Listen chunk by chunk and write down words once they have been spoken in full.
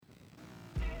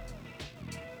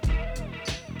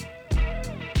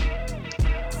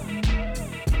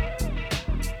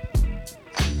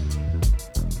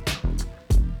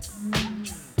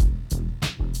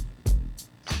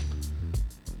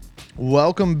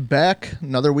Welcome back.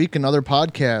 Another week, another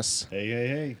podcast.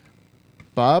 Hey.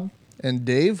 Bob and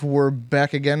Dave, we're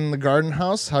back again in the garden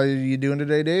house. How are you doing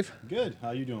today, Dave? Good. How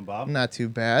you doing, Bob? Not too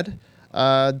bad.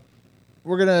 Every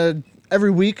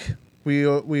week, we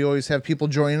always have people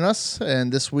joining us,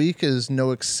 and this week is no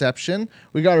exception.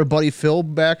 We got our buddy Phil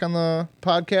back on the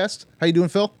podcast. How you doing,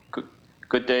 Phil?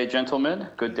 Good day, gentlemen.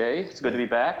 Good day. It's good to be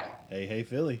back. Hey,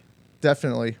 Philly.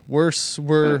 Definitely.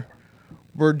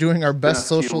 We're doing our best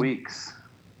Been a few social weeks.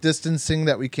 distancing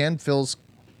that we can. Phil's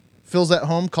at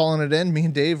home calling it in. Me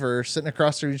and Dave are sitting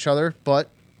across from each other, but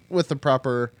with the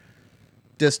proper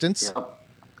distance. Yep.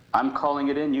 I'm calling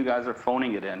it in. You guys are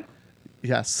phoning it in.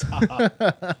 Yes.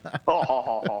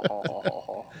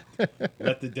 Oh.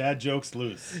 Let the dad jokes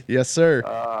loose. Yes, sir.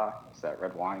 It's that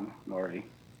red wine. I'm already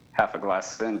half a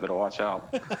glass in. Better watch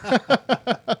out.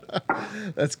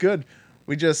 That's good.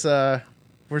 We just we're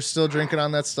still drinking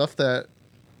on that stuff that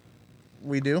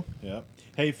we do. Yep.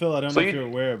 Hey, Phil, I don't know if you're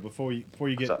aware, before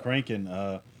you get cranking,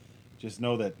 just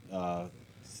know that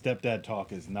stepdad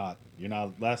talk is not.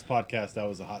 Last podcast, that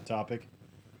was a hot topic.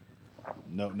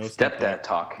 No Stepdad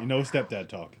talk. No stepdad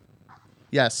talk.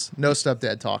 Yes, no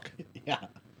stepdad talk. Yeah.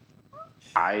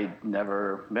 I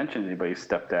never mentioned anybody's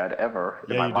stepdad ever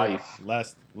in Yeah, my you did.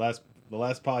 life. The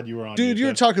last pod you were on. Dude, you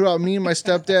were talking about me and my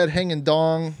stepdad hanging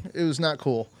dong. It was not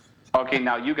cool. Okay,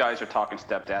 now you guys are talking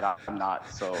stepdad. I'm not,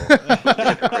 so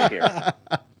right here.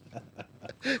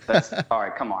 All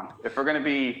right, come on. If we're going to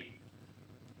be...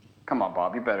 Come on,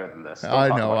 Bob. You're better than this. Don't I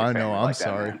talk know. about your I'm family like that,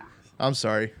 sorry. man. I'm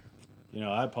sorry.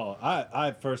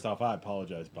 I first off, I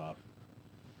apologize, Bob.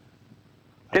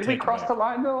 Did we cross the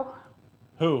line, though?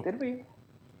 Who? Did we?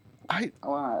 I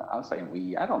I'm saying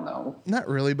we. I don't know. Not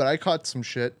really, but I caught some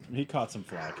shit. He caught some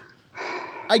flack.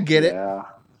 I get it. Yeah.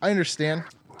 I understand.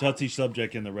 Touchy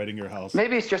subject in the Redinger house.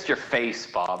 Maybe it's just your face,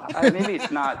 Bob. Maybe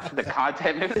it's not the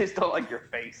content. Maybe they just don't like your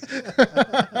face.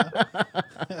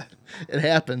 It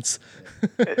happens.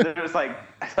 It's like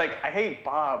I hate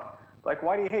Bob. Like,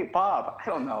 why do you hate Bob? I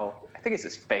don't know. I think it's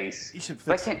his face. You should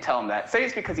But I fix can't tell him that. Say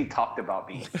it's because he talked about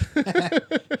me.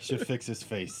 should fix his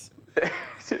face.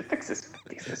 Should fix his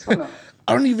face. This one,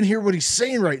 I don't even hear what he's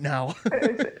saying right now.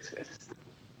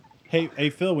 Hey,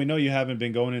 Phil, we know you haven't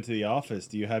been going into the office.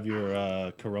 Do you have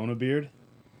your Corona beard?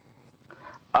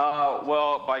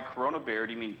 Well, by Corona beard,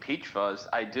 you mean peach fuzz?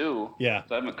 I do. Yeah.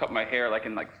 So I haven't cut my hair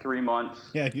in 3 months.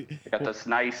 Yeah. I got this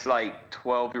nice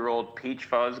 12-year-old peach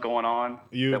fuzz going on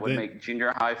that would make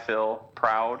junior high Phil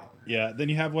proud. Yeah. Then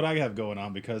you have what I have going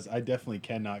on, because I definitely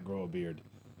cannot grow a beard.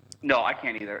 No, I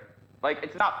can't either.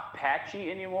 It's not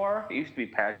patchy anymore. It used to be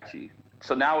patchy.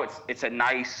 So now it's a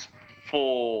nice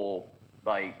full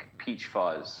peach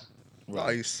fuzz.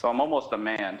 Nice. So I'm almost a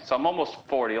man. So I'm almost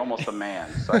 40, almost a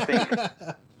man. So I think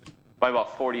by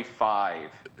about 45,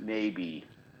 maybe.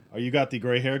 Are you got the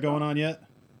gray hair going on yet?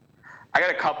 I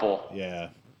got a couple. Yeah.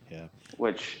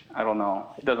 Which, I don't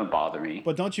know. It doesn't bother me.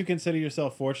 But don't you consider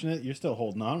yourself fortunate? You're still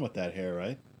holding on with that hair,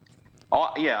 right?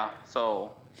 Oh, yeah.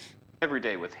 So every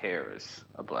day with hair is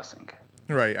a blessing.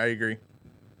 Right, I agree.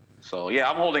 So, yeah,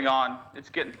 I'm holding on. It's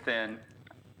getting thin.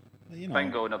 You If I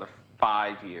can go another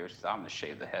 5 years, I'm going to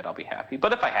shave the head. I'll be happy.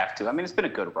 But if I have to, it's been a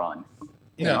good run.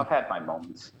 Yeah. I've had my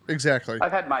moments. Exactly.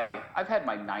 I've had my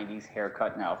 90s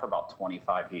haircut now for about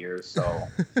 25 years, so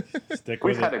Stick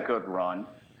we've with had it. a good run.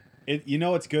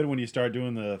 It's good when you start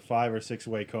doing the 5 or 6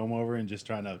 way comb over and just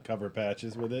trying to cover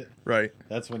patches with it. Right.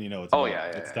 That's when you know it's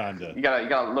It's time to. You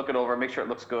gotta look it over, make sure it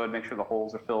looks good, make sure the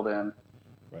holes are filled in.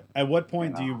 Right. At what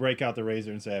point do you break out the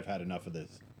razor and say, "I've had enough of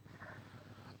this"?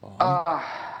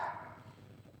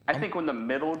 I think when the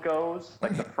middle goes,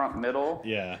 the front middle,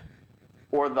 Yeah.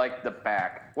 or the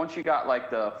back. Once you got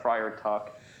the friar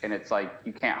tuck and it's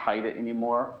you can't hide it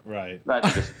anymore. Right.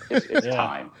 That's just it's Yeah.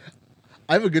 time.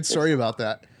 I have a good story about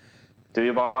that. Do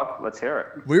you, Bob? Let's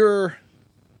hear it.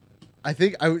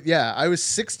 I was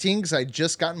 16 because I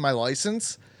just gotten my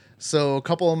license. So a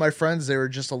couple of my friends, they were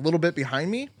just a little bit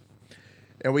behind me.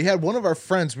 And we had one of our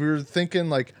friends, we were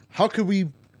thinking how could we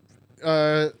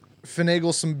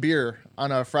finagle some beer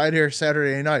on a Friday or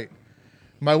Saturday night?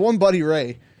 My one buddy,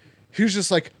 Ray, he was just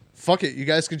like, fuck it, you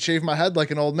guys can shave my head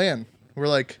like an old man. We're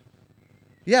like,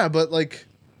 yeah, but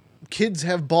kids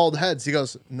have bald heads. He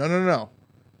goes, no.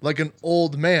 Like an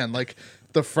old man, like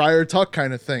the Friar Tuck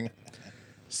kind of thing.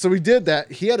 So we did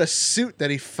that. He had a suit that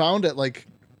he found at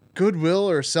Goodwill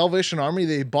or Salvation Army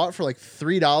that he bought for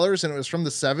 $3, and it was from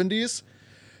the 70s.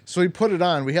 So he put it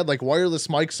on. We had wireless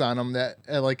mics on him that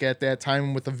at that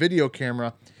time with a video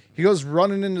camera. He goes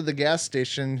running into the gas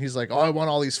station. He's like, "Oh, I want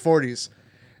all these 40s."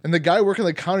 And the guy working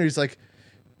the counter, he's like,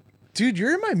 "Dude,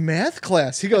 you're in my math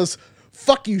class." He goes,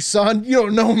 fuck you, son. You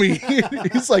don't know me.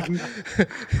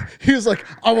 he was like,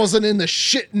 I wasn't in the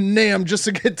shit NAM just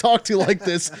to get talked to like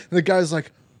this. And the guy's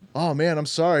like, oh man, I'm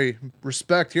sorry.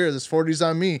 Respect here. This 40's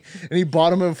on me. And he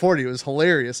bought him a 40. It was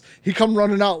hilarious. He come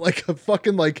running out like a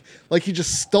fucking like he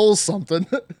just stole something.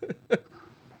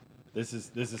 This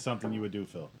is something you would do,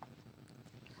 Phil.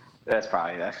 That's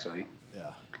probably actually.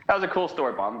 Yeah. That was a cool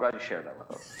story, Bob. I'm glad you shared that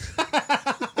with us.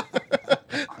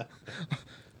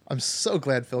 I'm so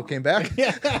glad Phil came back.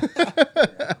 Yeah.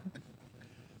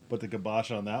 Put the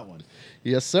kibosh on that one.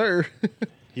 Yes, sir.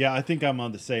 Yeah, I think I'm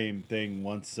on the same thing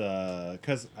once,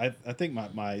 because I think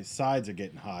my sides are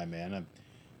getting high, man. I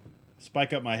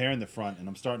spike up my hair in the front, and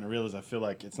I'm starting to realize I feel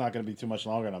like it's not going to be too much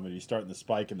longer, and I'm going to be starting to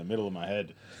spike in the middle of my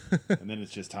head, and then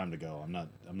it's just time to go. I'm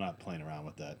not playing around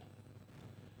with that.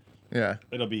 Yeah.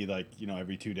 It'll be like,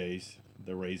 every 2 days,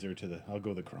 the razor to I'll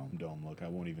go the chrome dome look. I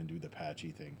won't even do the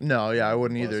patchy thing. No, yeah, I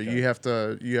wouldn't either. You have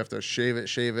to shave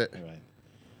it. Right.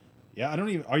 Yeah,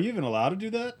 are you even allowed to do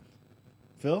that,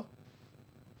 Phil?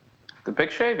 The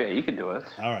big shave, yeah, you can do it.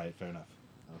 All right, fair enough.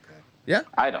 Okay. Yeah.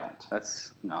 I don't. I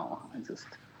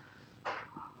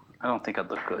don't think I'd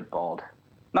look good bald.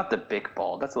 Not the big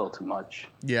bald. That's a little too much.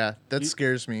 Yeah, that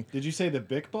scares me. Did you say the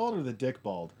bic bald or the dick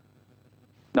bald?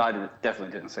 No, I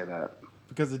definitely didn't say that.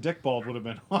 Because the dick bald would have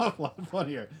been a lot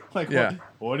funnier. Like, yeah.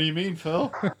 What do you mean,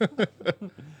 Phil?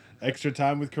 Extra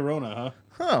time with Corona, huh?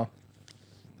 Huh.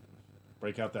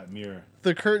 Break out that mirror.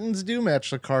 The curtains do match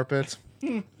the carpet.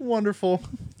 Wonderful.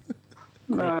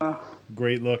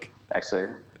 Great look. Actually,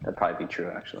 that'd probably be true,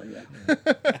 actually, yeah.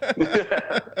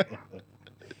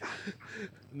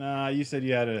 Nah, you said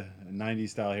you had a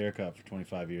 90s style haircut for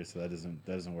 25 years, so that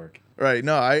doesn't work. Right.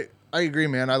 No, I agree,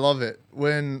 man. I love it.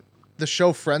 When the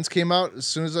show Friends came out, as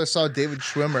soon as I saw David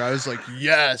Schwimmer, I was like,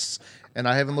 yes. And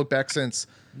I haven't looked back since.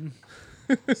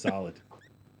 Solid.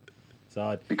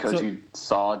 Because you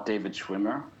saw David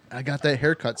Schwimmer? I got that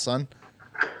haircut, son.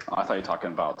 Oh, I thought you were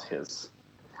talking about his.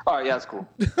 All right, yeah, that's cool.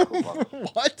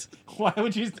 What? Why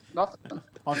would you? Nothing.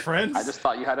 On Friends? I just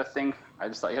thought you had a thing.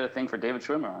 For David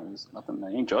Schwimmer. Nothing. I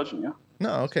ain't judging you.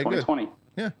 No, okay, good. 2020.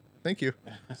 Yeah, thank you.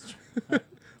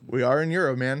 We are in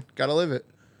Euro, man. Gotta live it.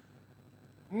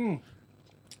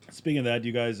 Speaking of that, do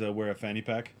you guys wear a fanny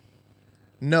pack?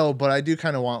 No, but I do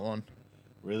kind of want one.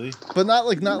 Really? But not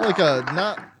like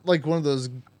one of those.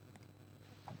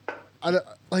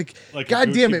 Like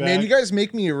God damn it, bag? man! You guys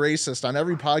make me a racist on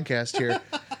every podcast here.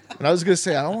 And I was gonna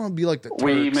say I don't want to be like the Turks.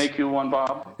 We make you one,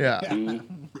 Bob. Yeah.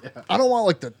 I don't want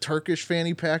like the Turkish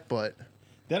fanny pack, but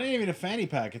that ain't even a fanny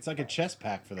pack. It's like a chest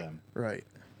pack for them. Right.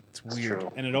 It's weird.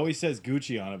 True. And it always says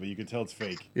Gucci on it, but you can tell it's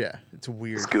fake. Yeah, it's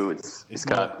weird. It's good. It's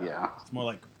more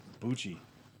like Gucci.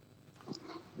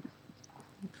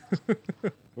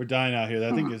 We're dying out here.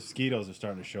 I think the mosquitoes are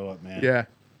starting to show up, man. Yeah.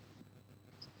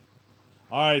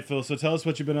 All right, Phil. So tell us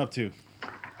what you've been up to.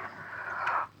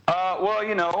 Well,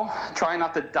 trying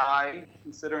not to die,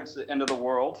 considering it's the end of the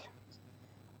world.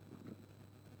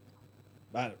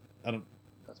 I don't.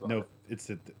 That's about no, it. it's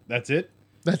it. That's it.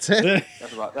 That's it.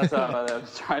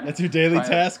 That's your daily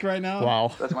task right now.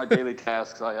 Wow. That's my daily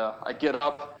task. I get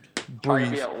up, try to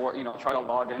Breathe. be at work. Try to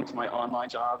log into my online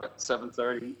job at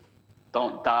 7:30.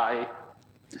 Don't die.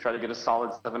 Try to get a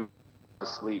solid 7 hours of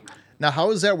sleep. Now,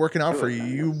 how is that working out for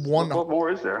you? What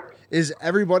more is there? Is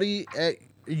everybody at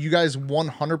you guys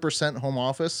 100% home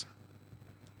office?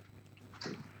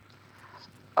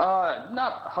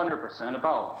 Not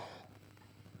 100%.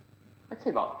 I'd say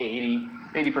about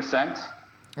 80%.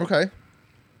 Okay. I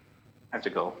have to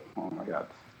go. Oh my God.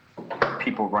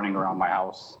 People running around my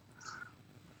house.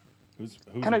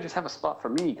 Can I just have a spot for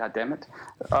me? God damn it.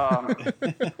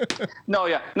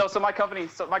 No. So my company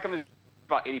is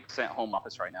about 80% home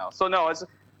office right now. So no, it's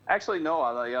actually no.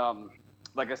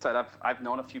 Like I said, I've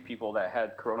known a few people that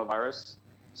had coronavirus.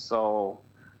 So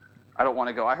I don't want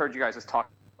to go. I heard you guys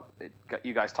talk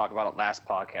about it last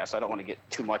podcast. So I don't want to get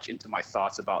too much into my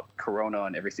thoughts about Corona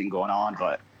and everything going on,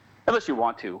 but unless you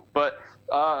want to. But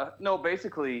no,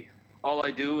 basically all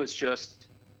I do is just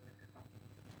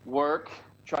work,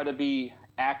 try to be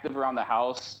active around the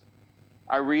house.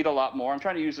 I read a lot more. I'm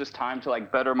trying to use this time to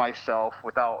better myself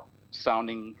without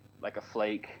sounding like a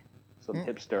flake, some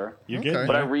hipster. You're getting there.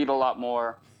 But I read a lot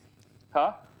more.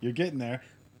 Huh? You're getting there.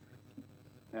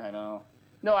 Yeah, I know.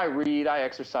 No, I read, I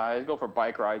exercise, go for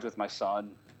bike rides with my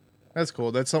son. That's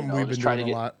cool. That's something we've been doing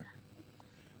a lot.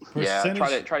 Yeah,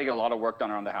 try to get a lot of work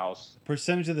done around the house.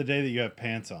 Percentage of the day that you have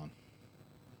pants on.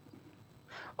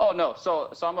 Oh no,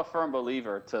 so I'm a firm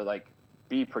believer to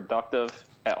be productive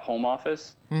at home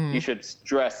office. Mm-hmm. You should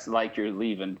dress like you're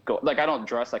leaving. I don't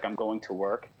dress like I'm going to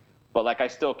work. but like I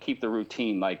still keep the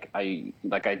routine like I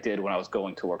did when I was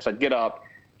going to work. So I'd get up,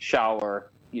 shower,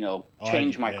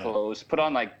 change my clothes, put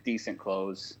on like decent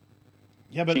clothes.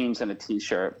 Yeah, but jeans and a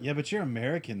t-shirt. Yeah, but you're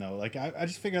American though. Like I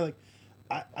just figure like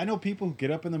I know people who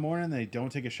get up in the morning and they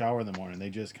don't take a shower in the morning. They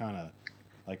just kind of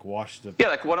like wash the. Yeah,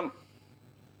 like one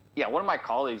of my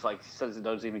colleagues like says he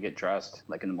doesn't even get dressed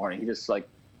like in the morning. He just like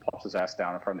pops his ass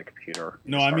down in front of the computer.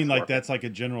 No, I mean like that's like a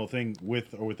general thing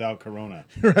with or without Corona.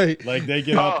 Right. Like they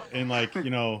get up and like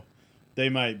they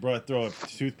might throw a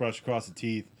toothbrush across the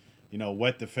teeth,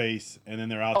 wet the face, and then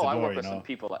they're out the door. I work with some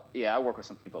people. I work with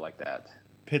some people like that.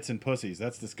 Pits and pussies.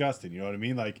 That's disgusting. You know what I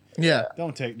mean? Like, yeah.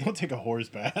 Don't take a horse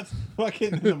bath.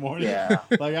 Fucking in the morning. Yeah.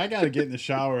 Like I gotta get in the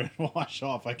shower and wash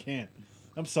off. I can't.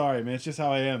 I'm sorry, man. It's just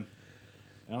how I am.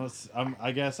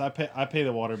 I guess I pay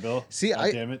the water bill. See,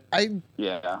 damn it. I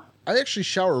actually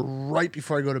shower right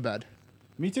before I go to bed.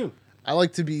 Me too. I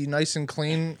like to be nice and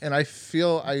clean, and I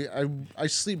feel I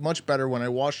sleep much better when I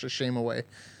wash the shame away.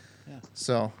 Yeah.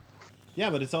 So. Yeah,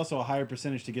 but it's also a higher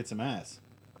percentage to get some ass.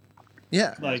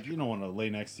 Yeah. Like you don't want to lay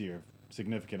next to your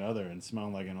significant other and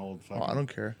smell like an old fucking. Oh, I don't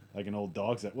care. Like an old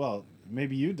dog's ass. Well,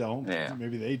 maybe you don't. Yeah.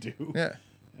 Maybe they do. Yeah.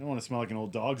 I don't want to smell like an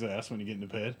old dog's ass when you get into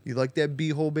bed. You like that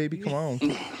beehole, baby? Come on.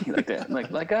 You like that?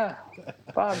 Like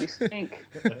Bob, you stink.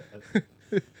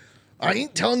 I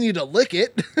ain't telling you to lick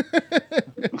it.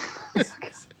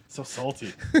 So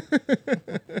salty.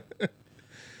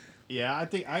 Yeah, I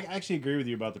actually agree with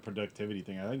you about the productivity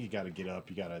thing. I think you got to get up.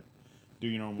 You got to do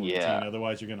your normal routine.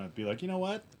 Otherwise, you're going to be like, you know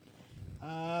what?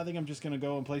 I think I'm just going to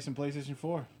go and play some PlayStation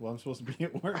 4 while I'm supposed to be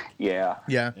at work. Yeah.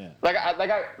 I'm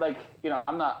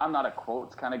not a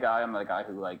quotes kind of guy. I'm the guy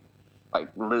who like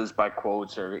lives by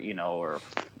quotes or or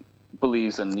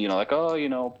believes in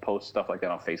post stuff like that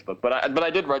on Facebook. But I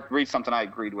did read something I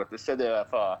agreed with. It said that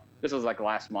if this was like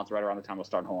last month, right around the time I was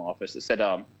starting home office. It said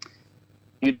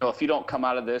if you don't come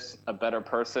out of this a better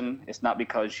person, it's not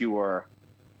because you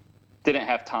didn't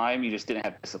have time, you just didn't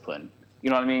have discipline. You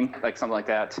know what I mean? Like something like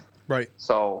that. Right.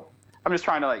 So I'm just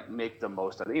trying to like make the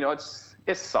most of it.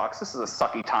 It sucks. This is a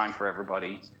sucky time for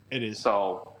everybody. It is.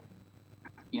 So,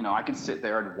 I can sit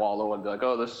there and wallow and be like,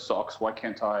 oh, this sucks. Why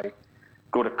can't I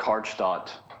go to Karstadt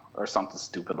or something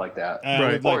stupid like that?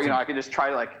 Right. Or, I could just try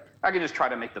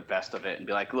to make the best of it and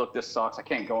be like, look, this sucks. I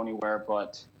can't go anywhere,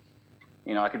 but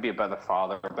I could be a better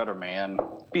father, a better man,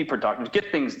 be productive,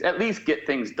 at least get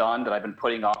things done that I've been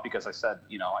putting off because I said,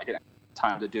 I didn't have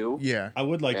time to do. Yeah. I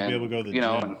would like to be able to go to the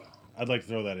gym. I'd like to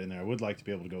throw that in there. I would like to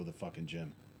be able to go to the fucking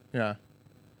gym. Yeah.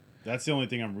 That's the only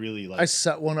thing I'm really like. I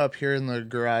set one up here in the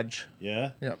garage.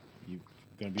 Yeah? Yep. You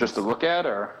gonna be just to look at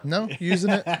or? No,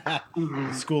 using it.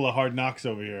 School of hard knocks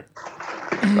over here.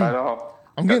 I know.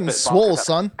 I'm getting swole,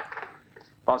 son.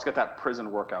 Bob's got that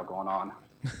prison workout going on.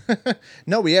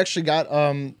 No, we actually got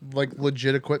like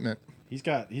legit equipment. He's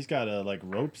got like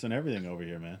ropes and everything over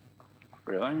here, man.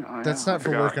 Really? That's not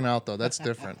for working out though. That's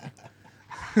different.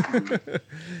 50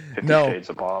 No. Shades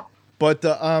of Bob. But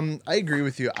I agree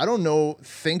with you. I don't know.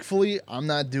 Thankfully, I'm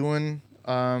not doing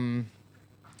home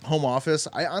office.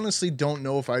 I honestly don't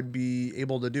know if I'd be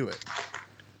able to do it.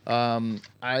 I'm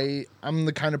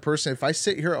the kind of person, if I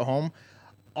sit here at home,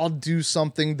 I'll do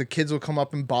something. The kids will come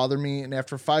up and bother me, and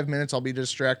after 5 minutes, I'll be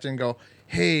distracted and go,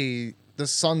 "Hey, the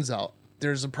sun's out.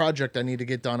 There's a project I need to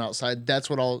get done outside." That's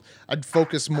what I'd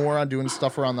focus more on doing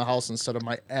stuff around the house instead of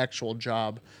my actual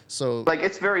job. So like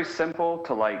it's very simple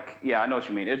to I know what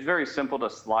you mean. It's very simple to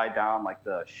slide down like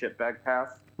the shitbag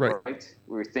path. Right.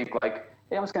 Where you think like,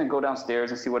 hey, I'm just gonna go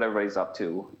downstairs and see what everybody's up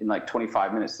to. And like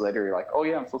 25 minutes later, you're like, oh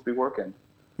yeah, I'm supposed to be working.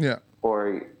 Yeah.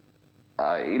 Or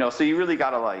so you really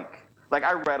gotta like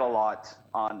I read a lot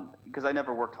because I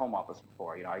never worked home office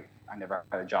before. I never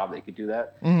had a job that could do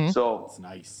that. Mm-hmm. So it's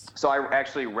nice. So I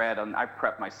actually read and I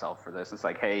prepped myself for this. It's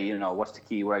like, hey, what's the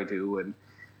key? What I do? And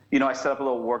I set up a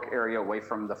little work area away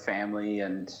from the family,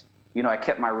 and I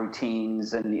kept my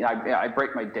routines, and I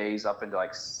break my days up into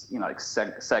like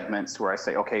segments where I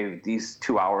say, okay, these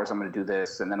 2 hours I'm going to do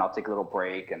this, and then I'll take a little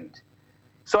break, and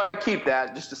so I keep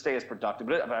that just to stay as productive.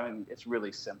 But I mean, it's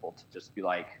really simple to just be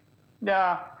like,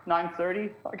 yeah,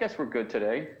 9:30. I guess we're good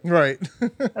today. Right.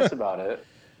 That's about it.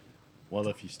 Well,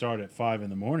 if you start at 5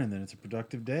 a.m, then it's a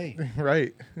productive day.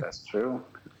 Right. That's true.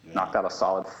 Yeah. Knocked out a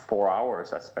solid 4 hours.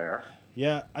 That's fair.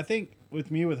 Yeah, I think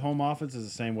with home office is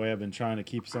the same way. I've been trying to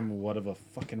keep somewhat of a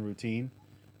fucking routine.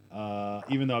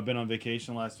 Even though I've been on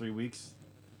vacation the last 3 weeks,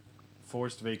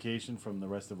 forced vacation from the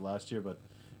rest of last year, but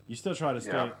you still try to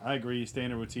stay. Yeah. I agree. You stay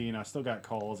in a routine. I still got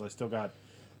calls.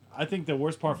 I think the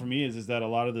worst part for me is that a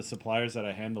lot of the suppliers that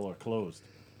I handle are closed.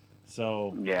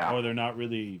 So, yeah. Or they're not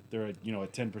really, they're at,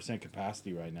 at 10%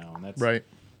 capacity right now. And that's right.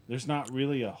 There's not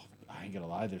really I ain't gonna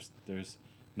lie, there's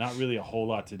not really a whole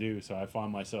lot to do, so I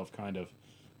find myself kind of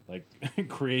like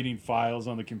creating files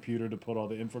on the computer to put all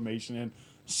the information in,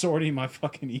 sorting my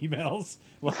fucking emails.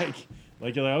 Like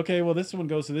you're like, okay, well this one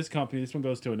goes to this company, this one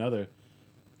goes to another.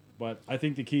 But I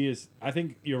think the key is, I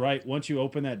think you're right. Once you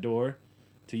open that door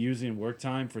to using work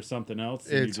time for something else,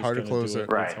 then It's you're just hard to gonna close do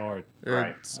it. Right. It's hard.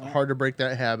 Right. It's hard to break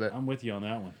that habit. I'm with you on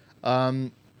that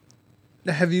one.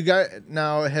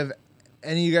 Have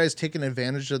any of you guys taken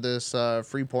advantage of this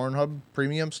free Pornhub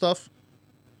premium stuff?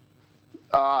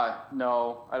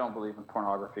 No, I don't believe in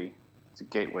pornography. It's a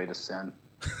gateway to sin.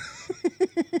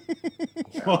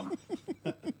 Well,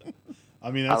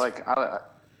 I mean, that's,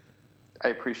 I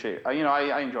appreciate. I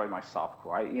enjoy my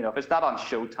softcore. If it's not on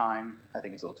Showtime, I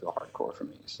think it's a little too hardcore for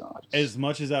me. So as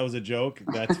much as that was a joke,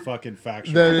 that's fucking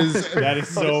factual. That is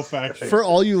so factual. for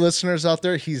all you listeners out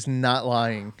there. He's not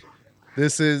lying.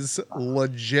 This is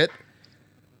legit.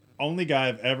 Only guy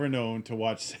I've ever known to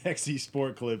watch sexy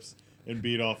sport clips and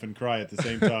beat off and cry at the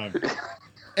same time.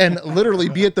 And literally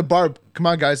be at the bar. Come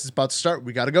on, guys, it's about to start.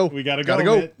 We gotta go. We gotta Gotta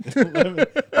go. go.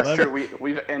 That's true.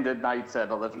 We've ended nights at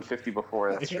 11:50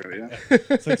 before. That's true. Yeah.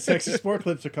 It's like sexy sport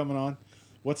clips are coming on.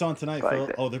 What's on tonight, Like Phil?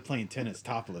 that. Oh, they're playing tennis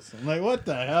topless. I'm like, what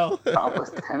the hell?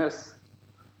 Topless tennis.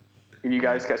 Did you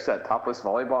guys catch that topless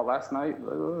volleyball last night?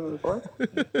 What?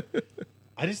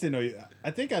 I just didn't know you.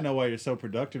 I think I know why you're so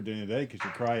productive during the day, because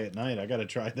you cry at night. I gotta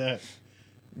try that.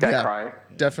 Got cry.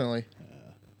 Definitely.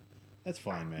 That's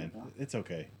fine, man. It's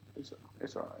okay.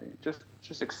 It's all right.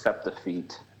 Just accept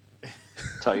defeat.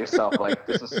 Tell yourself like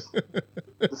this is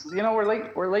we're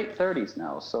late 30s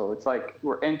now, so it's like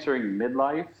we're entering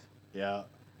midlife. Yeah.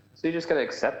 So you just gotta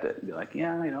accept it and be like,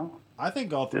 yeah, I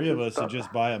think all three of us should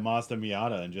just buy a Mazda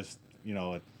Miata and just,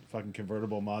 a fucking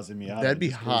convertible Mazda Miata. That'd and be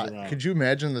just cruise hot. around. Could you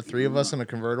imagine the three of us in a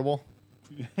convertible?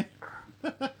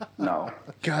 No.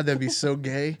 God, that'd be so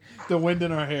gay. The wind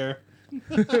in our hair.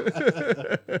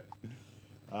 The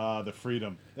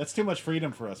freedom. That's too much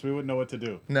freedom for us. We wouldn't know what to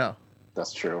do. No,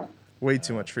 That's true. way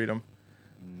too much freedom.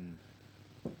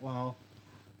 Well,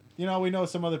 we know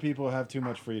some other people have too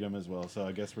much freedom as well, so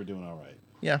I guess we're doing all right.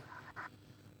 Yeah.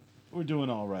 We're doing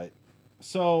all right.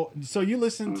 So you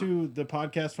listened to the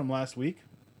podcast from last week?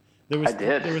 I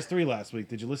did. There was 3 last week.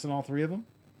 Did you listen to all 3 of them?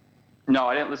 No,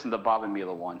 I didn't listen to Bob and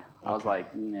Mila one. I was Okay.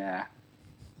 like, nah.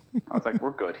 I was like,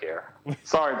 we're good here.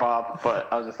 Sorry, Bob, but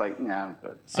I was just like, nah, I'm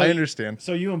good. So I understand.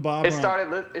 So you and Bob It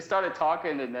are started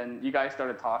talking, and then you guys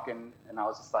started talking, and I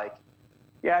was just like,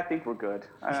 yeah, I think we're good.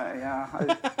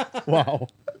 Wow.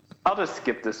 I'll just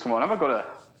skip this one. I'm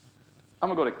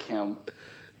gonna go to Kim.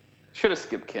 Should have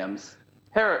skipped Kim's.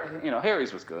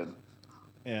 Harry's was good.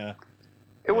 Yeah.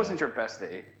 It wasn't your best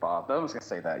day, Bob. I was gonna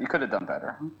say that. You could have done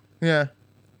better. Yeah.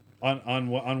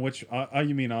 On which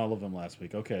you mean all of them last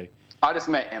week? Okay. I just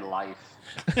meant in life.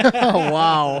 Oh,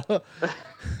 wow.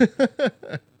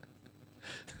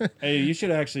 Hey, you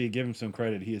should actually give him some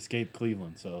credit. He escaped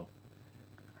Cleveland, so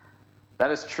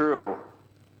That is true.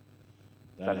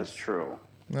 That is is true.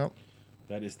 Nope.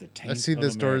 That is the taint I see of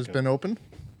this door has America. been open.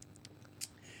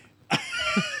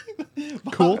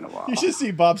 Cool. Been a while. You should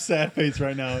see Bob's sad face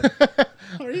right now.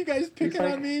 Are you guys picking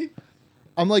like- on me?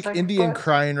 I'm like Like, Indian but-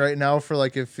 crying right now for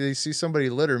like if they see somebody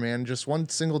litter, man, just one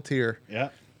single tear. Yeah.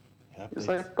 Yeah, It's please.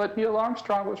 like, but Neil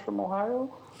Armstrong was from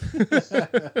Ohio.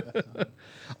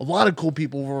 A lot of cool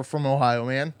people were from Ohio,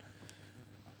 man.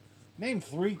 Name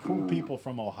 3 cool people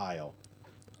from Ohio.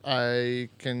 I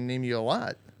can name you a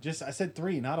lot. I said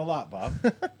 3, not a lot, Bob.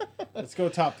 Let's go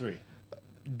top 3.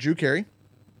 Drew Carey.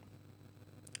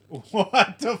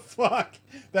 What the fuck?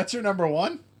 That's your number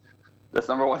 1? That's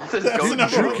number one. That's That's go-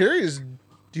 number Drew one. Carey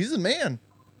he's a man.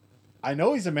 I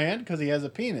know he's a man because he has a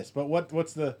penis, but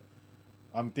what's the...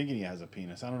 I'm thinking he has a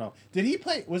penis. I don't know. Did he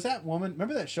play... Was that woman...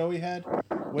 Remember that show he had?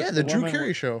 With Yeah, the Drew woman Carey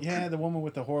with- show. Yeah, the woman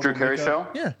with the horrible Drew Carey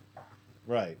makeup. show. Yeah,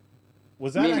 Right.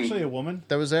 Was that Maybe. actually a woman?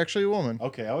 that was actually a woman.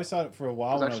 Okay, I always thought it for a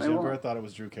while Was when I was actually a younger. I woman. thought it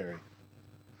was Drew Carey.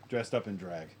 Dressed up in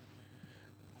drag.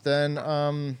 Then,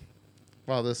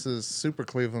 wow, this is super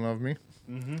Cleveland of me.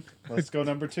 Mm-hmm. Let's go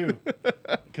number 2.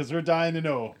 Because we're dying to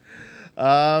know.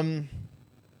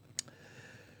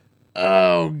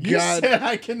 Oh You God. said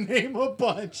I can name a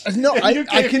bunch. No, and I you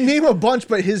gave can me- name a bunch,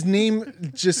 but his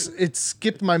name it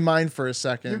skipped my mind for a You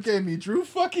second. gave me Drew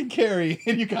fucking Carey,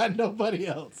 and you got nobody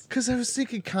else. Because I was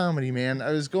thinking comedy, man.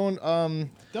 I was going,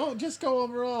 Don't just go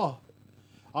overall.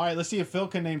 All right, let's see if Phil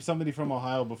can name somebody from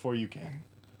Ohio before you can.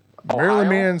 Marilyn Ohio?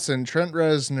 Manson, Trent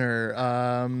Reznor,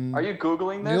 Are you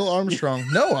Googling this? Neil Armstrong.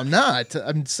 No, I'm not.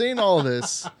 I'm saying all of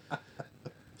this.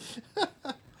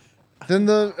 Then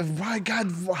my God,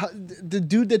 the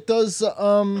dude that does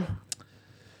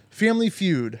Family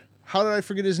Feud. How did I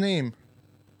forget his name?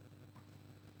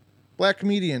 Black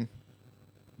comedian.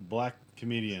 Black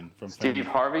comedian from Steve Family.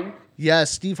 Harvey. Yeah,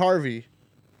 Steve Harvey.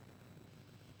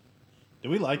 Do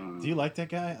you like that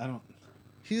guy? I don't.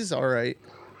 He's all right.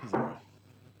 He's alright.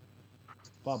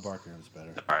 Bob Barker was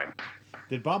better. All right.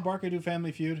 Did Bob Barker do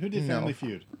Family Feud? Who did No. Family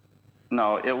Feud?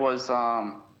 No, it was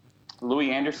Louis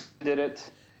Anderson did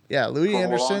it Yeah, Louis for a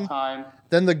Anderson. long time.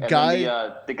 Then the And guy,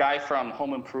 then the guy from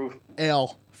Home Improvement.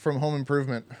 Al from Home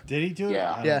Improvement. Did he do it?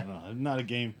 Yeah. I Yeah. don't know. I'm not a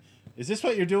game. Is this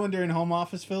what you're doing during home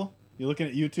office, Phil? You looking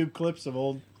at YouTube clips of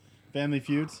old Family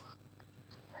Feuds?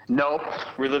 Nope.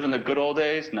 Reliving the good old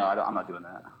days. No, I'm not doing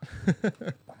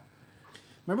that.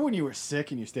 Remember when you were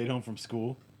sick and you stayed home from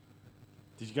school?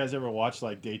 Did you guys ever watch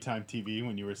like daytime TV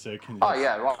when you were sick? And Oh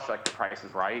yeah, I watched like The Price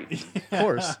is Right. Of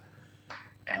course.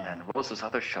 And then what was this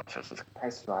other show? It was The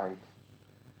Price is Right.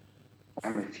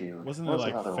 Family Feud. Wasn't What it was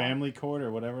the like other Family Court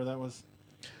or whatever that was?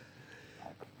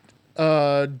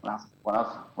 Uh, one?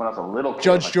 When I was a little kid,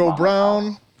 Judge like, Joe Mama's Brown.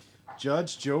 house.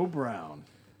 Judge Joe Brown.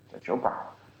 Judge Joe Brown.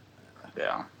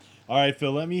 Yeah. All right,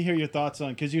 Phil, let me hear your thoughts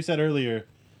on, because you said earlier,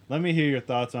 let me hear your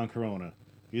thoughts on Corona.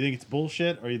 You think it's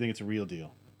bullshit or you think it's a real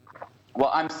deal? Well,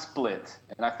 I'm split,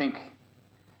 and I think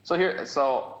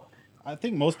so. I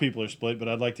think most people are split, but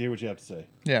I'd like to hear what you have to say.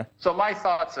 Yeah. So my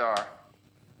thoughts are,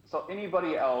 so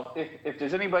anybody else, if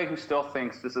there's anybody who still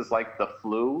thinks this is like the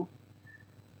flu,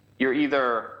 you're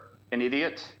either an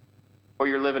idiot or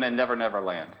you're living in Never Never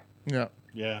Land, Yeah.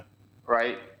 Yeah.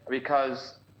 right?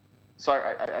 Because, so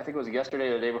I think it was yesterday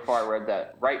or the day before I read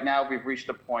that. Right now we've reached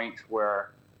a point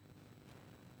where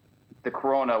the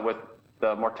corona with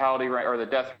the mortality rate or the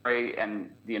death rate and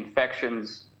the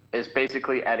infections is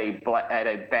basically at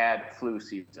a bad flu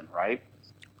season, right?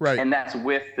 Right. And that's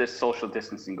with this social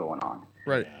distancing going on.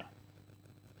 Right. Yeah.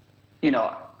 You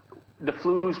know, the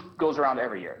flu goes around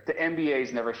every year. The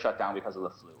NBA's never shut down because of the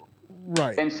flu.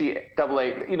 Right.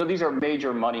 NCAA, you know, these are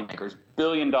major money makers,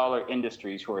 billion-dollar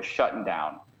industries who are shutting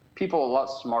down. People a lot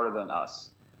smarter than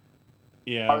us.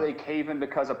 Yeah. Are they caving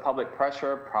because of public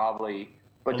pressure? Probably.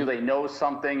 But do they know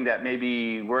something that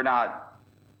maybe we're not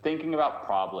thinking about?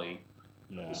 Probably.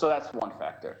 Yeah. So that's one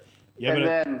factor. Yeah, and but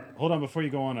then, hold on, before you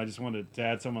go on, I just wanted to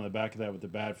add something on the back of that with the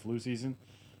bad flu season.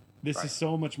 This Right. is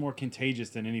so much more contagious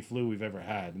than any flu we've ever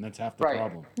had, and that's half the Right.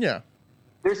 problem. Yeah.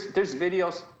 there's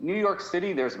videos. New York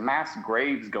City, there's mass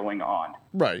graves going on.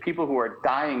 Right. People who are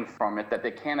dying from it that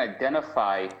they can't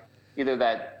identify, either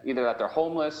that they're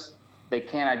homeless, they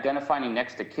can't identify any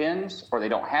next to kins, or they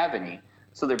don't have any.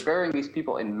 So they're burying these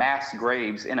people in mass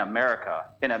graves in America,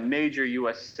 in a major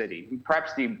U.S. city,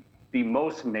 perhaps the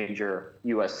most major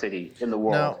U.S. city in the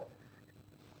world. Now-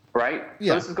 Right?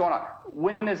 Yeah. So this is going on.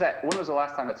 When was the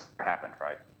last time that's happened,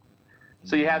 right?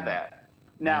 So you have that.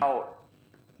 Now,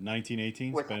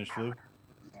 1918, With- Spanish flu.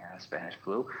 yeah, Spanish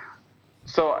flu.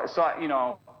 So you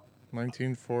know,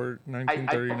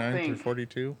 1939 through think-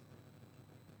 42.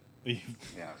 yeah,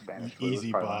 Spanish flu. was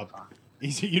Easy, probably a long Bob. time.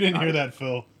 Easy. You didn't hear that,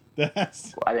 Phil.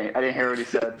 That's I didn't hear what he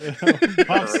said.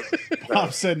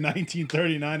 Bob said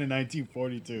 1939 and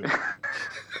 1942.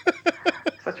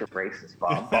 Such a racist,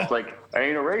 Bob. Bob's like, I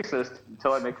ain't a racist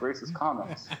until I make racist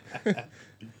comments.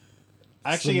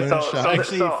 Actually,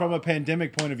 So- from a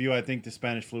pandemic point of view, I think the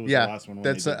Spanish flu was the Yeah. last one. When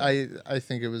That's they did that. I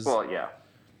think it was. Well, yeah,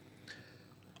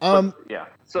 yeah. Hold on,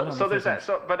 So there's before- that.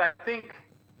 So, but I think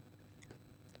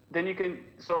then you can.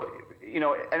 So you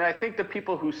know, and I think the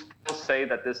people who still say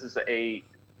that this is a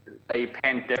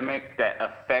pandemic that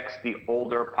affects the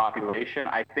older population,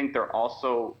 I think they're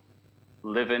also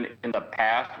living in the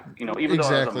past. You know, even though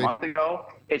it was Exactly. a month ago,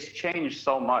 it's changed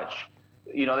so much.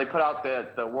 You know, they put out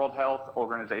the World Health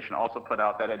Organization also put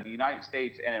out that in the United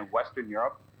States and in Western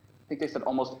Europe, I think they said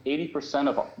almost 80%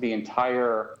 of the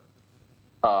entire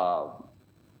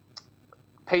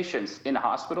patients in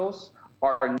hospitals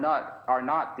are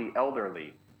not the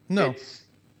elderly. No. It's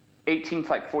 18 to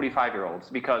like 45-year-olds,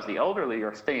 because the elderly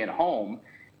are staying home.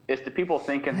 It's the people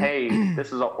thinking, hey, this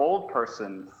is an old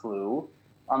person flu.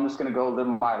 I'm just going to go live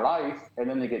my life. And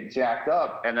then they get jacked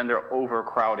up, and then they're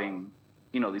overcrowding,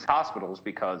 you know, these hospitals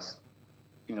because,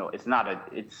 you know, it's not a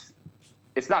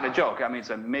joke. I mean,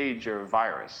 it's a major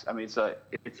virus. I mean, it's a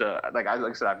like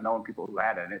I said, I've known people who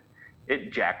had it, and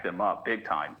it jacked them up big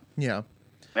time. Yeah.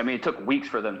 I mean, it took weeks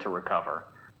for them to recover,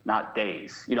 not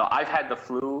days. You know, I've had the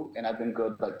flu and I've been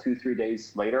good like 2-3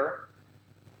 days later.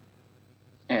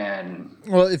 And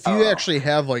Well, if you actually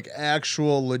have like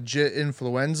actual legit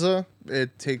influenza,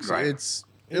 it takes Right.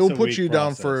 it'll a put weak you down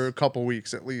process. for a couple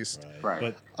weeks at least.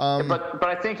 right. But But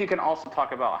I think you can also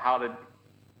talk about how did,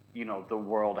 you know, the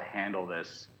world handle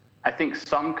this. I think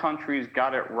some countries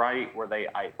got it right where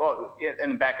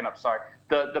and backing up, sorry.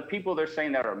 The people they're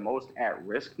saying that are most at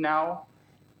risk now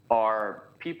are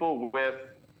people with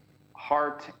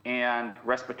heart and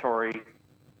respiratory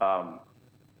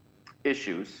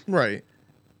issues, Right.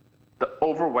 the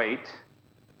overweight,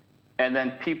 and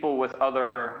then people with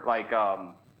other like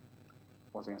what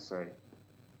was I gonna say?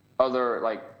 Other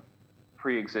like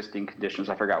pre-existing conditions.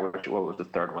 I forgot what was the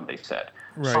third one they said.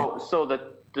 Right. So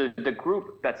the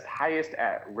group that's highest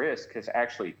at risk has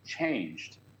actually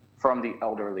changed from the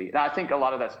elderly. And I think a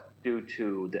lot of that's due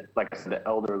to like I said, the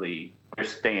elderly are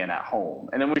staying at home.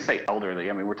 And then when we say elderly,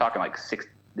 I mean we're talking like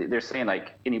they're saying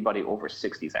like anybody over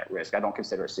 60 is at risk. I don't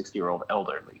consider a 60-year-old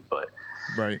elderly, but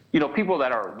Right. people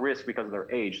that are at risk because of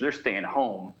their age, they're staying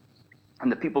home.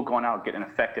 And the people going out getting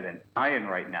infected and dying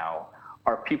right now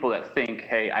are people that think,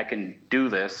 hey, I can do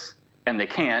this, and they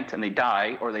can't, and they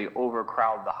die, or they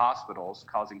overcrowd the hospitals,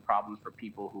 causing problems for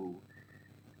people who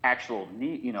actually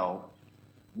need,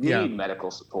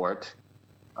 medical support.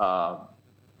 And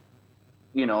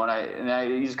I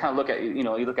you just kind of look at, you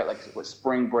look at like what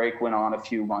spring break went on a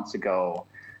few months ago.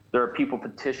 There are people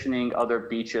petitioning other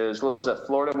beaches. What was that?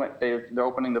 Florida they're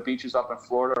opening the beaches up in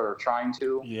Florida, or trying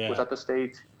to. Yeah. Was that the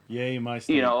state? Yay, my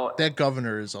state. That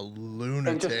governor is a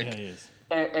lunatic. Yeah, he is.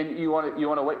 And you want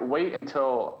to wait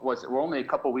until we're only a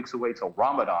couple weeks away till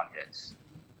Ramadan hits,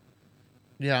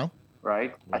 Yeah.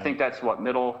 right? I think that's what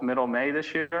middle May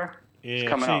this year. Yeah, It's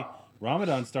coming actually, up.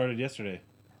 Ramadan started yesterday.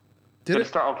 Did it?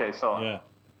 start? Okay, so Yeah.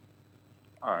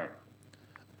 all right.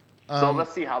 So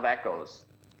let's see how that goes.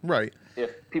 Right.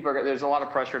 If people there's a lot of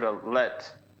pressure to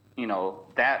let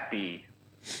that be,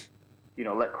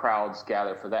 let crowds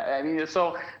gather for that. I mean,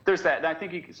 so there's that. And I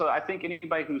think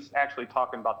anybody who's actually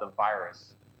talking about the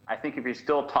virus, I think if you're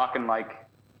still talking like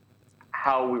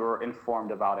how we were informed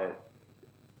about it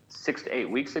 6 to 8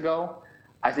 weeks ago,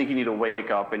 I think you need to wake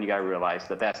up and you got to realize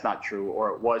that that's not true, or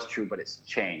it was true but it's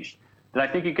changed. Then I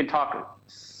think you can talk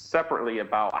separately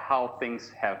about how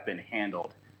things have been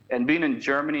handled. And being in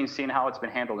Germany and seeing how it's been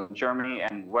handled in Germany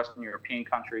and Western European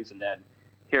countries, and then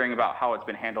hearing about how it's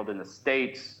been handled in the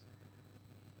States,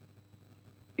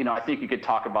 I think you could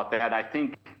talk about that. I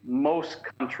think most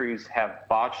countries have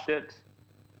botched it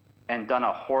and done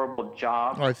a horrible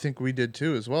job. Oh, I think we did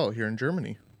too as well here in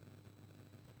Germany.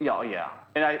 Yeah.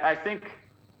 And I think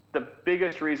the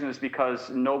biggest reason is because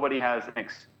nobody has an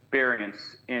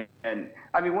experience in,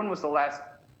 I mean, when was the last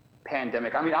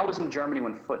pandemic? I mean, I was in Germany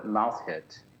when foot and mouth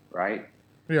hit, right?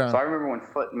 Yeah. So I remember when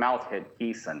foot and mouth hit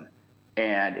Gießen,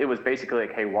 and it was basically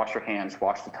like, hey, wash your hands,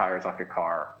 wash the tires off your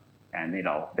car, and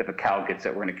if a cow gets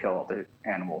it, we're going to kill all the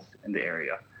animals in the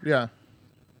area. Yeah.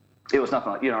 It was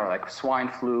nothing like, like swine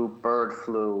flu, bird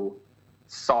flu,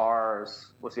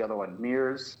 SARS, what's the other one?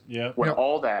 MERS. Yep. When Yep.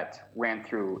 all that ran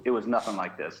through, it was nothing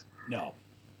like this. No.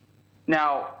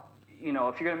 Now, if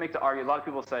you're going to make the argument, a lot of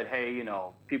people said, hey,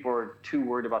 people are too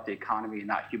worried about the economy and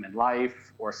not human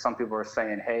life. Or some people are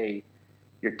saying, hey,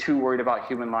 you're too worried about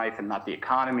human life and not the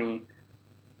economy.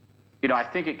 I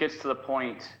think it gets to the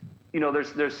point,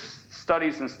 there's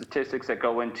studies and statistics that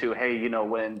go into, hey,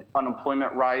 when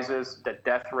unemployment rises, the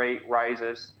death rate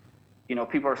rises.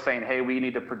 People are saying, hey, we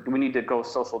need to go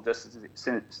social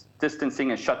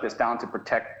distancing and shut this down to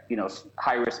protect,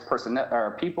 high risk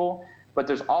people. But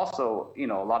there's also, a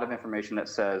lot of information that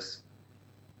says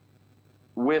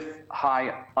with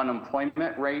high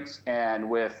unemployment rates and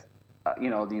with,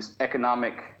 these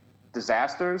economic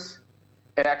disasters,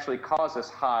 it actually causes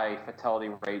high fatality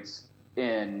rates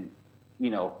in,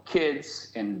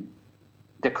 kids, and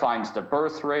declines the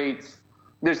birth rates.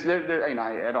 I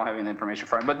don't have any information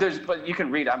for it, but you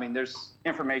can read. I mean, there's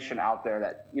information out there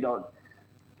that,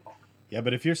 Yeah,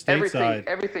 but if you're stateside,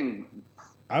 everything.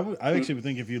 I actually would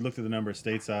think if you looked at the numbers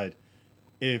stateside,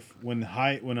 when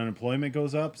unemployment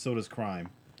goes up, so does crime.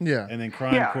 Yeah. And then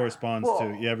crime corresponds Well,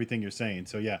 to everything you're saying.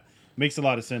 So yeah, makes a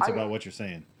lot of sense about what you're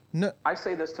saying. No. I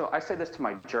say this to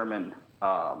my German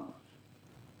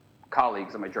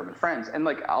colleagues and my German friends, and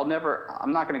like I'm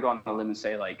not going to go on a limb and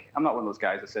say like I'm not one of those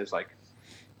guys that says like,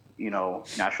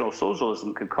 National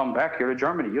Socialism could come back here to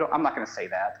Germany. I'm not going to say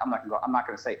that. I'm not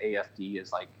going to say AfD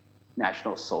is like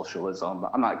National Socialism.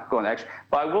 I'm not going to actually,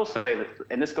 but I will say that,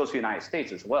 and this goes to the United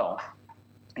States as well.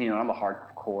 I'm a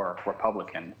hardcore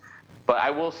Republican, but I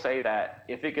will say that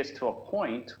if it gets to a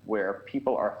point where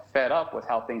people are fed up with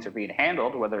how things are being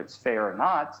handled, whether it's fair or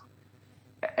not,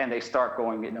 and they start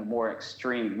going in a more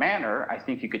extreme manner, I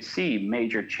think you could see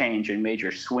major change and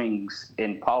major swings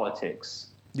in politics.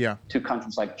 Yeah. To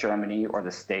countries like Germany or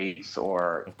the States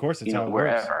or, Of course, it's how it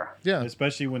wherever. works. Yeah.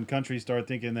 Especially when countries start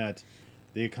thinking that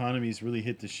the economy's really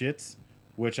hit the shits,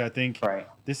 which I think Right.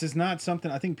 this is not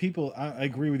something. I think people. I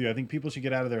agree with you. I think people should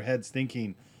get out of their heads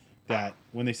thinking that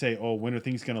when they say, "Oh, when are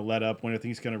things going to let up? When are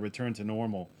things going to return to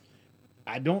normal?"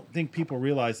 I don't think people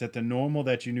realize that the normal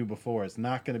that you knew before is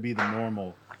not going to be the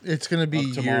normal It's going to be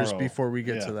of years tomorrow. before we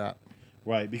get Yeah. to that.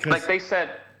 Right, because Like they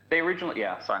said, they originally,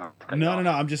 yeah, sorry. not to cut you no, off.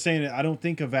 I'm just saying that I don't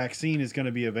think a vaccine is going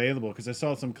to be available because I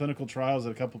saw some clinical trials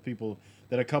that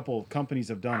a couple companies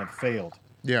have done have failed.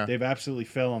 Yeah. They've absolutely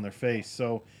fell on their face.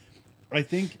 So I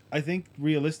think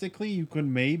realistically you could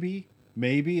maybe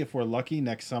if we're lucky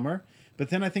next summer, but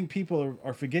then I think people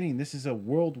are forgetting this is a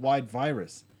worldwide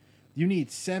virus. You need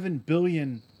 7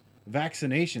 billion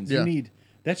vaccinations. Yeah. You need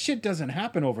that shit doesn't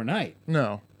happen overnight.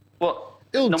 No. Well,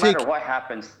 It'll no take- matter what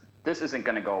happens, this isn't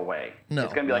going to go away. No.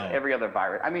 It's going to be like No. every other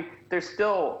virus. I mean, there's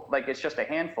still, like, it's just a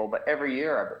handful, but every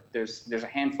year there's a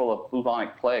handful of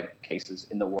bubonic plague cases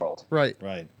in the world. Right.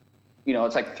 Right. You know,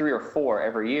 it's like 3 or 4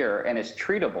 every year, and it's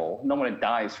treatable. No one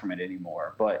dies from it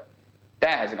anymore, but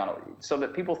that hasn't gone away. So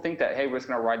that people think that, hey, we're just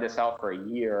going to ride this out for a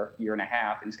year and a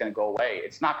half, and it's going to go away.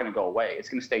 It's not going to go away. It's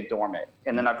going to stay dormant.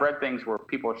 And then I've read things where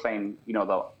people are saying, you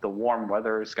know, the warm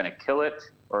weather is going to kill it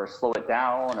or slow it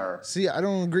down, or See, I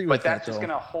don't agree with but that's that, just though.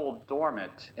 going to hold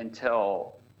dormant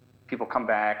until people come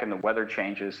back and the weather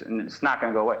changes, and it's not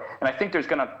going to go away. And I think there's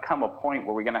going to come a point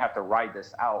where we're going to have to ride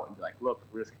this out and be like, look,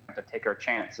 we're just going to have to take our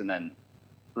chance and then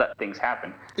let things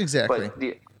happen. Exactly.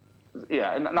 But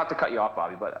yeah, and not to cut you off,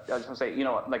 Bobby, but I was going to say, you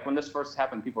know, like when this first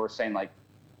happened, people were saying like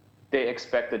they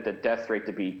expected the death rate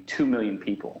to be 2 million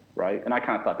people, right? And I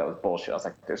kind of thought that was bullshit. I was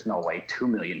like, there's no way 2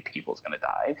 million people is going to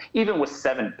die, even with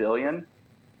 7 billion.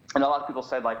 And a lot of people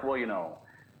said like, well, you know,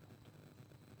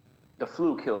 the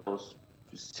flu kills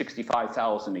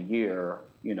 65,000 a year.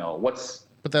 You know, what's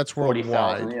But that's 40,000?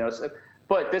 worldwide. You know,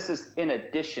 but this is in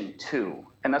addition to,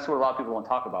 and that's what a lot of people want to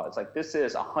talk about. It's like this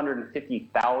is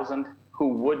 150,000 who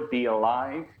would be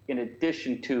alive in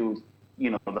addition to,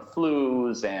 you know, the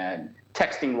flus and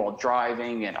texting while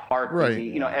driving and heart Right.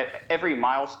 disease. You know, every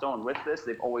milestone with this,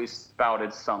 they've always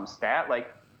spouted some stat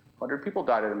like 100 people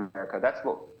died in America. That's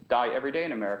what die every day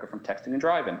in America from texting and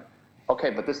driving. Okay,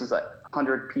 but this is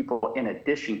 100 people in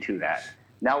addition to that.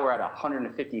 Now we're at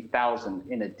 150,000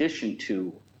 in addition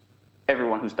to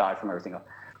everyone who's died from everything else.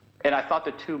 And I thought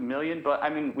the 2 million, but I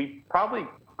mean, we probably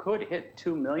could hit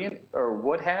 2 million or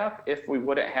would have if we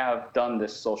wouldn't have done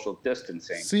this social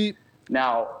distancing. See,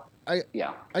 Now, I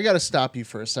yeah, got to stop you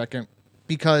for a second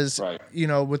because, Right. you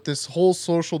know, with this whole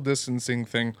social distancing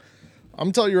thing,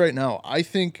 I'm telling you right now, I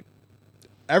think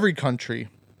every country,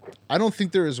 I don't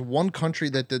think there is one country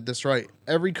that did this right.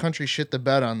 Every country shit the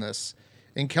bed on this.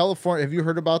 In California, have you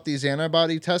heard about these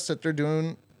antibody tests that they're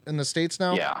doing in the States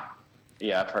now?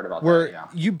 yeah, I've heard about Where that.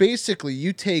 Yeah,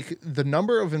 you take the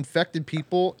number of infected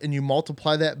people and you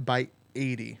multiply that by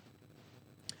 80.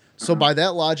 So by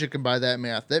that logic and by that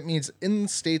math, that means in the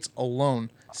States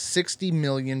alone, 60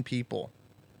 million people.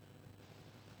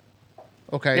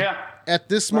 Okay. Yeah. At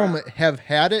this Right. moment have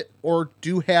had it or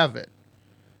do have it.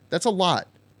 That's a lot.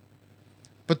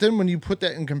 But then when you put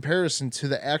that in comparison to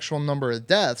the actual number of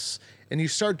deaths and you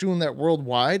start doing that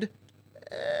worldwide,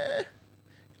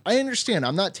 I understand.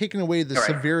 I'm not taking away the Right.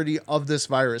 severity of this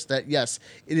virus. That yes,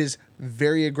 it is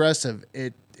very aggressive.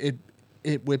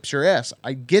 It whips your ass.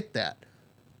 I get that.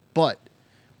 But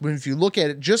if you look at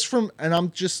it just from, and I'm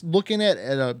just looking at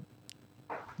a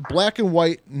black and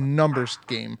white numbers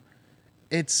game,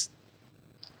 you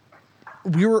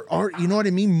know what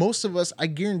I mean? Most of us, I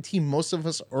guarantee most of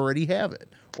us already have it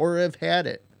or have had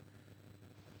it.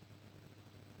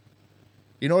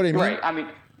 You know what I mean? right. I mean,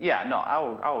 yeah, no,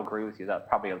 I'll agree with you that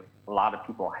probably a lot of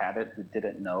people had it who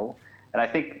didn't know. And I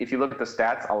think if you look at the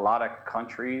stats, a lot of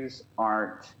countries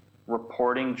aren't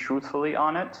reporting truthfully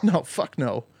on it. No, fuck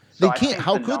no. So They I can't. think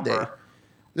How the could they? number- so,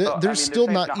 I mean, There's they're still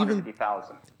saying not even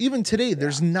 150,000. today.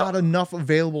 There's not enough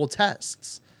available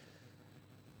tests.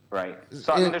 Right.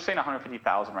 So I mean, It- they're saying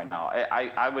 150,000 right now.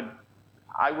 I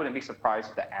wouldn't be surprised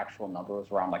if the actual number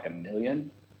was around like 1 million.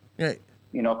 Yeah,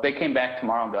 You know, if they came back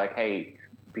tomorrow and be like, hey,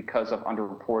 because of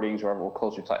underreportings or we're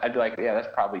closer to, I'd be like, yeah,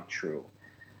 that's probably true.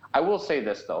 I will say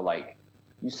this though, like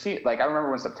you see, like I remember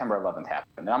when September 11th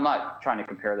happened, and I'm not trying to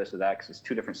compare this to that because it's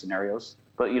two different scenarios.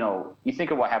 But you know, you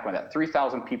think of what happened with that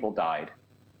 3,000 people died,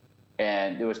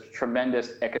 and there was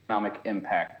tremendous economic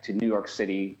impact to New York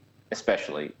City,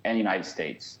 especially, and the United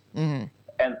States. Mm-hmm.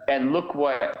 And look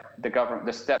what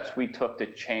the steps we took to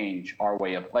change our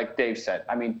way of, like Dave said.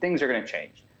 I mean, things are going to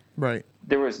change. right.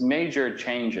 There was major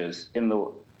changes in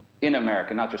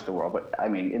America, not just the world, but I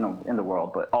mean in the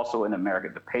world, but also in America.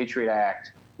 The Patriot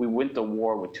Act. We went to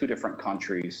war with two different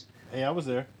countries. Hey, I was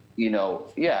there. You know,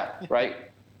 yeah, right.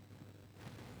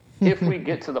 If we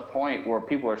get to the point where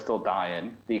people are still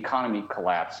dying, the economy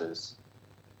collapses,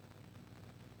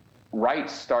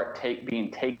 rights start being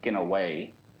taken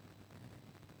away,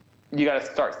 you got to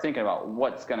start thinking about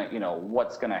what's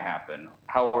gonna happen.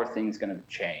 How are things gonna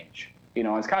change?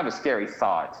 It's kind of a scary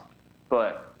thought,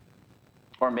 but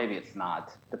or maybe it's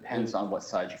not. Depends on what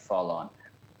side you fall on.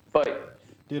 But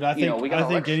dude, I think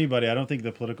election. anybody. I don't think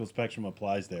the political spectrum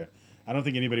applies there. I don't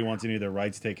think anybody wants any of their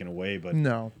rights taken away. But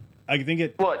No. I think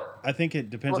it. But I think it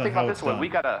depends on think how about it's this way.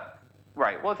 done.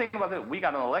 Well, think about it. We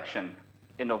got an election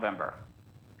in November.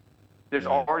 There's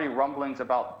Right. already rumblings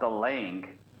about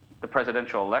delaying the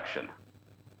presidential election.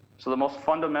 So the most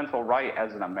fundamental right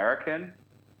as an American,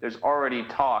 there's already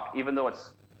talk, even though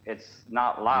it's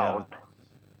not loud.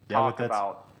 Yeah, but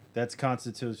about that's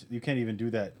constitution. You can't even do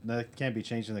that. That can't be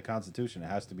changed in the Constitution. It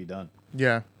has to be done.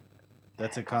 Yeah.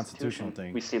 That's a constitutional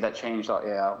thing. We see that change.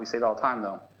 Yeah, we see it all the time,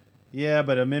 though. Yeah,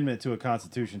 but amendment to a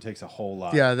constitution takes a whole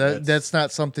lot. Yeah, that's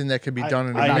not something that could be done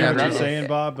in a I hear matter what of you're saying,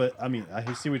 Bob, but I mean,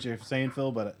 I see what you're saying,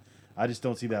 Phil, but I just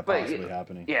don't see that possibly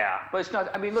happening. Yeah, but it's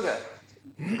not. I mean, look at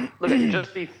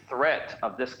just the threat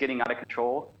of this getting out of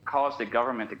control caused the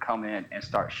government to come in and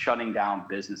start shutting down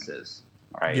businesses,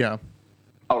 right? Yeah.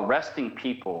 Arresting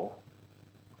people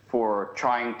for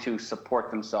trying to support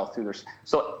themselves through their.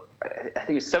 So I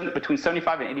think it's between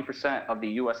 75 and 80% of the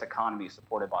U.S. economy is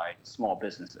supported by small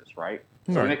businesses, right?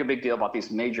 So Right. we make a big deal about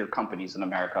these major companies in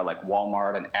America like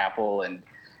Walmart and Apple and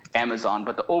Amazon,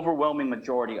 but the overwhelming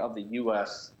majority of the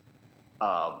U.S.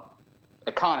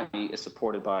 Economy is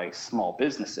supported by small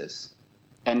businesses.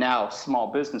 And now small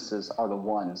businesses are the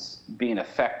ones being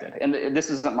affected. And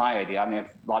this isn't my idea. I mean, a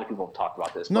lot of people have talked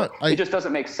about this. No, but it just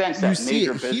doesn't make sense you that see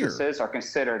major it here. businesses are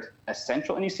considered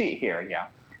essential. And you see it here, yeah.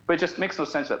 But it just makes no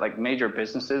sense that like major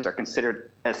businesses are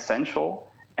considered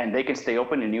essential and they can stay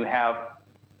open and you have,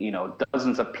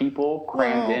 dozens of people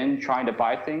crammed in trying to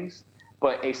buy things.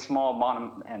 But a small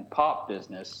mom and pop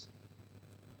business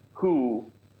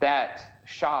who that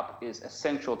shop is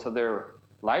essential to their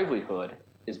livelihood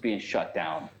is being shut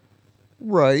down.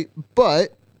 Right,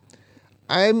 but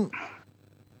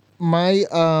my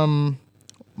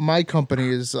company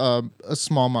is a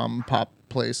small mom and pop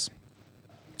place.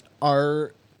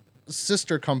 Our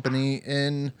sister company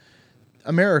in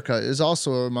America is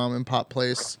also a mom and pop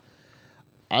place.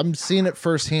 I'm seeing it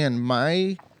firsthand.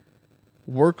 My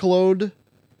workload,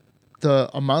 the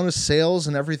amount of sales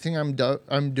and everything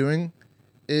I'm doing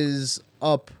is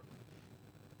up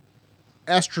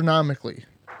astronomically.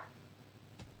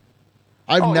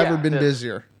 I've never been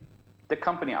busier. The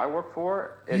company I work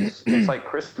for, it's like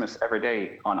Christmas every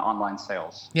day on online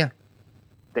sales. Yeah.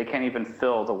 They can't even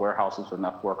fill the warehouses with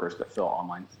enough workers to fill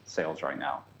online sales right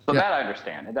now. So Yeah. that I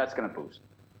understand, and that's going to boost.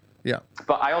 Yeah.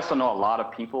 But I also know a lot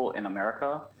of people in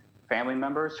America, family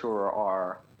members who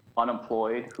are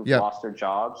unemployed, who've lost their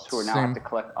jobs, who are now have to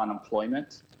collect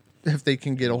unemployment. If they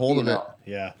can get a hold of it.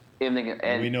 Yeah. And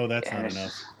we know that's not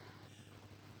enough.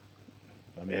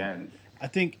 I mean, I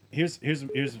think here's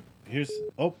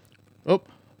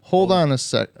hold on a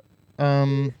sec.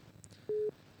 Do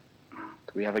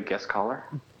we have a guest caller?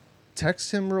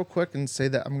 Text him real quick and say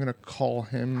that I'm gonna call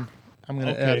him. I'm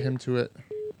gonna add him to it.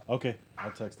 Okay, I'll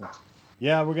text him.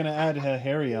 Yeah, we're gonna add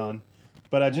Harry on,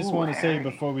 but I just want to say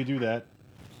before we do that.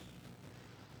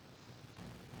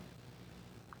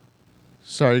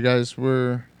 Sorry guys,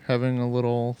 we're having a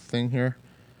little thing here.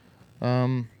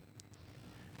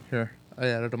 Here, I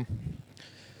added him.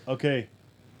 Okay.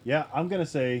 Yeah, I'm going to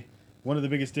say one of the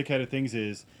biggest dickheaded things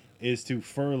is to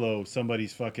furlough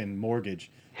somebody's fucking mortgage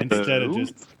instead of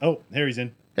just... Oh, Harry's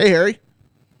in. Hey, Harry.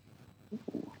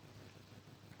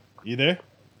 You there?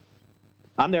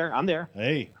 I'm there.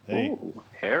 Hey. Ooh,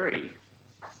 Harry.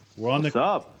 What's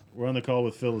up? We're on the call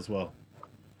with Phil as well.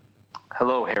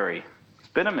 Hello, Harry. It's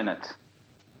been a minute.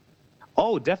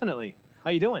 Oh, definitely. How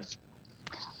you doing?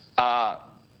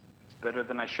 Better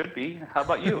than I should be. How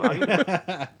about you? How you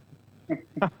doing?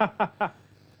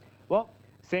 Well,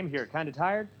 same here. Kind of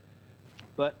tired,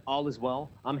 but all is well.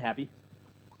 I'm happy.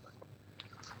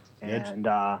 And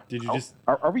did you just?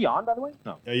 Are we on, by the way?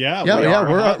 No. Yeah.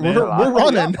 We're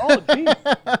running. Oh, geez.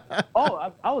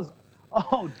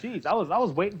 Oh, geez. I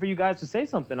was waiting for you guys to say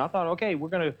something. I thought, okay, we're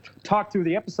gonna talk through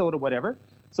the episode or whatever.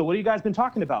 So, what have you guys been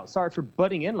talking about? Sorry for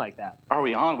butting in like that. Are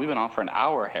we on? We've been on for an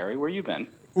hour, Harry. Where you been?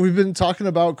 We've been talking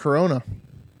about Corona.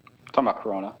 Talking about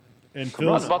Corona. And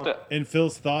Phil's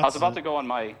thoughts. I was about to go on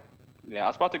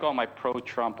my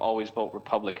pro-Trump, always vote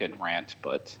Republican rant,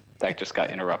 but that just got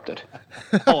interrupted.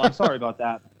 Oh, I'm sorry about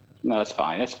that. No, it's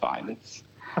fine.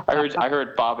 I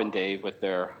heard Bob and Dave with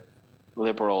their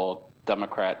liberal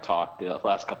Democrat talk the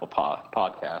last couple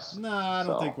podcasts. No, I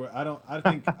don't think we're.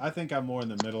 I think I'm more in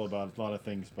the middle about a lot of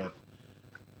things, but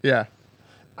yeah,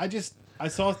 I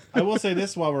I will say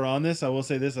this while we're on this. I will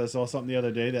say this. I saw something the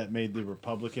other day that made the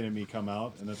Republican in me come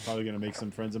out, and that's probably going to make some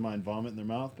friends of mine vomit in their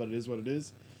mouth. But it is what it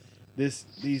is. These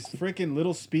freaking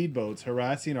little speedboats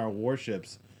harassing our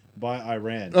warships by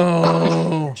Iran.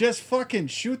 Oh, Just fucking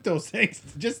shoot those things.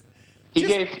 He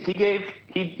tweeted,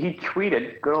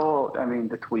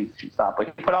 the tweet stopped,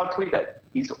 but he put out a tweet that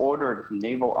he's ordered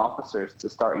naval officers to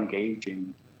start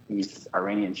engaging these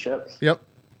Iranian ships. yep.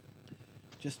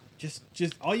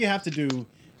 Just all you have to do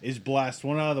is blast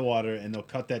one out of the water, and they'll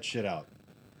cut that shit out.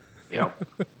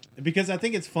 Yep. Because I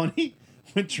think it's funny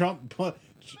when Trump.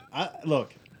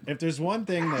 Look, if there's one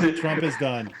thing that Trump has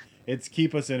done, it's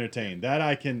keep us entertained. That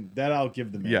I'll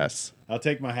give the man. Yes. I'll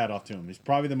take my hat off to him. He's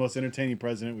probably the most entertaining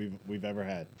president we've ever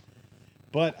had.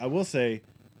 But I will say,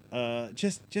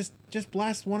 just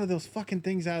blast one of those fucking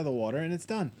things out of the water, and it's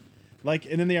done. Like,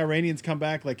 and then the Iranians come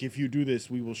back like, if you do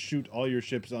this, we will shoot all your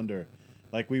ships under.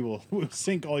 Like, we'll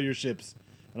sink all your ships.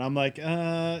 And I'm like,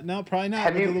 no, probably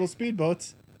not. With the little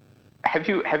speedboats. Have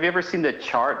you ever seen the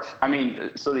chart? I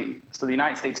mean, so the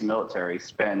United States military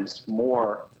spends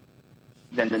more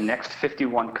than the next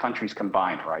 51 countries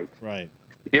combined, right? Right.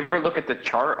 If you ever look at the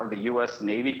chart of the U.S.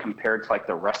 Navy compared to like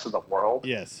the rest of the world?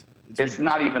 Yes. It's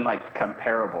not even like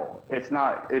comparable. It's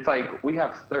not. It's like we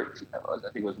have 13. I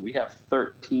think we have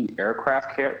 13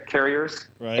 aircraft carriers,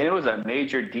 right. And it was a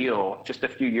major deal just a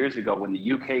few years ago when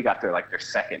the UK got their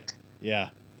second. Yeah.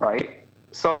 Right.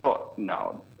 So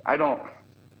no, I don't.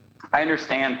 I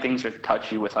understand things are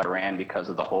touchy with Iran because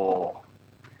of the whole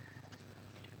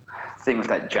thing with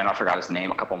that general. I forgot his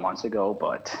name a couple months ago,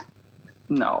 but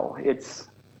no, it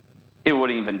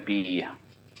wouldn't even be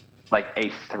like a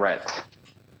threat.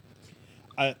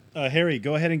 Harry,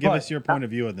 go ahead and give us your point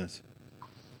of view on this.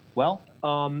 Well,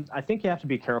 I think you have to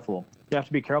be careful. You have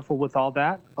to be careful with all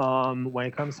that. When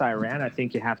it comes to Iran, I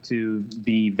think you have to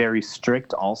be very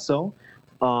strict also.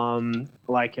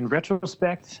 Like in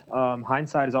retrospect,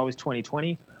 hindsight is always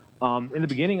 20/20. In the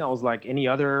beginning, I was like any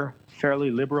other fairly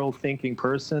liberal thinking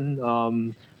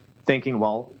person, thinking,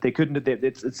 well, they couldn't.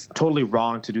 It's totally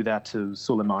wrong to do that to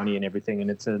Soleimani and everything,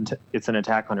 and it's an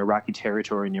attack on Iraqi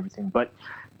territory and everything. But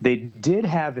they did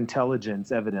have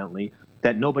intelligence, evidently,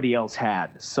 that nobody else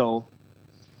had. So,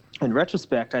 in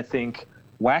retrospect, I think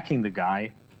whacking the guy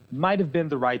might have been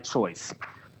the right choice.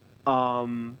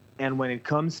 And when it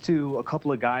comes to a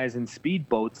couple of guys in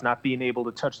speedboats not being able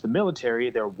to touch the military,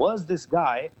 there was this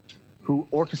guy who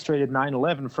orchestrated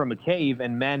 9/11 from a cave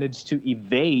and managed to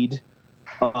evade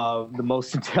the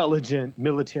most intelligent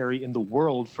military in the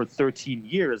world for 13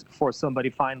 years before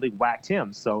somebody finally whacked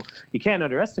him. So you can't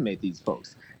underestimate these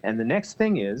folks. And the next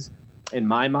thing is, in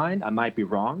my mind, I might be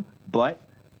wrong, but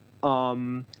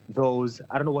those,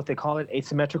 I don't know what they call it,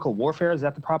 asymmetrical warfare, is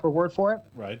that the proper word for it?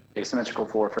 Right. Asymmetrical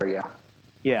warfare, yeah.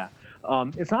 Yeah.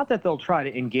 It's not that they'll try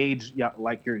to engage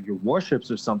like your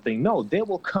warships or something. No, they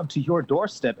will come to your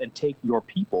doorstep and take your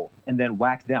people and then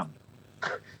whack them.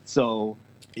 So,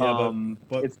 yeah,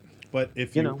 but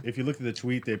if you look at the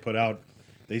tweet they put out,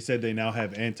 they said they now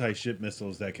have anti-ship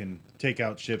missiles that can take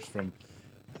out ships from,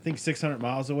 I think, 600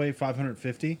 miles away,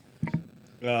 550.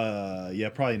 Yeah,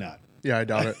 probably not. Yeah, I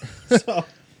doubt it. So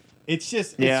it's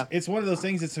just it's one of those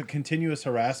things. It's a continuous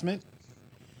harassment.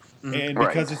 And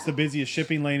because it's the busiest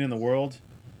shipping lane in the world,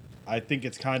 I think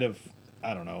it's kind of,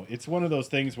 I don't know. It's one of those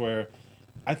things where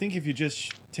I think if you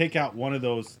just take out one of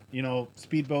those,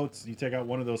 speedboats, you take out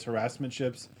one of those harassment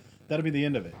ships, that'll be the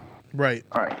end of it. Right.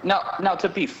 All right. Now to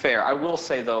be fair, I will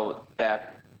say though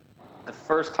that the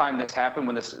first time this happened,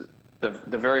 when the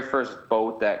very first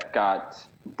boat that got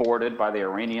boarded by the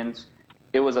Iranians,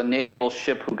 it was a naval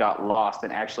ship who got lost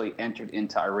and actually entered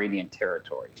into Iranian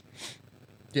territory.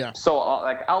 Yeah. So,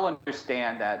 I'll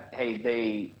understand that, hey,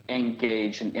 they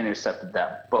engaged and intercepted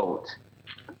that boat.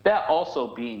 That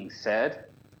also being said,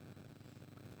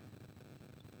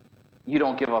 you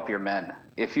don't give up your men.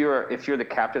 If you're the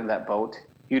captain of that boat,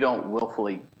 you don't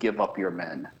willfully give up your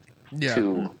men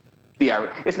to the.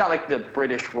 It's not like the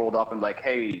British rolled up and like,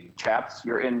 hey, chaps,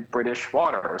 you're in British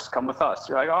waters, come with us.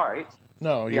 You're like, all right.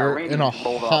 No, you're in a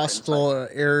hostile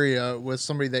area with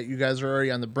somebody that you guys are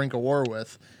already on the brink of war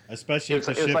with. Especially if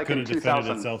the ship could have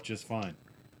defended itself just fine.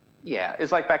 Yeah,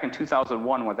 it's like back in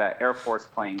 2001 when that Air Force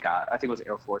plane I think it was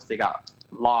Air Force, they got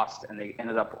lost and they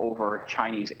ended up over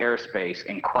Chinese airspace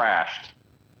and crashed.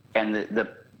 And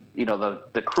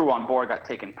the crew on board got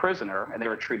taken prisoner and they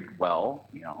were treated well,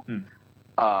 and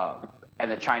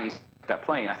the Chinese that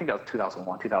plane, I think that was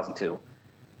 2001, 2002.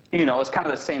 It's kind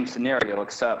of the same scenario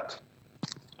except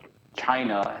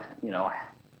China,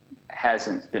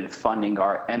 hasn't been funding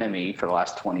our enemy for the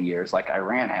last 20 years like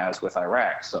Iran has with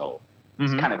Iraq. So,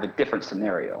 It's kind of a different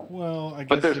scenario. Well, I guess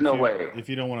But there's if no you- way. If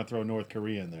you don't want to throw North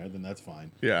Korea in there, then that's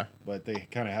fine. Yeah. But they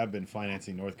kind of have been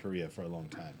financing North Korea for a long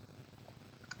time.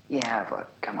 Yeah,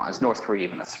 but come on, is North Korea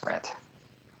even a threat?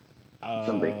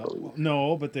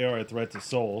 No, but they are a threat to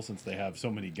Seoul since they have so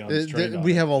many guns. trained on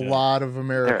We it. have a Yeah. lot of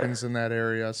Americans in that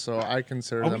area, so I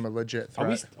consider them a legit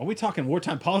threat. Are we talking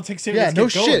wartime politics here? Yeah, Let's no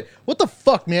get going. shit. What the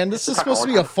fuck, man? This is supposed to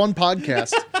be a fun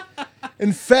podcast.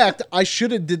 In fact, I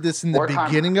should have did this in the Wartime.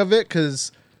 beginning of it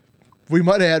because we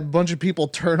might have had a bunch of people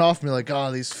turn off me like,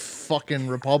 oh, these fucking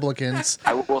Republicans.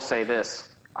 I will say this.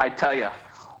 I tell you,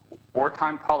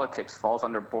 wartime politics falls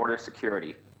under border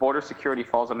security. Border security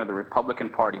falls under the Republican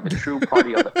Party, the true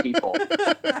party of the people.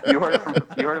 You heard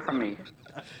it from me.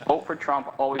 Vote for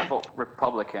Trump, always vote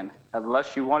Republican,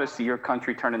 unless you want to see your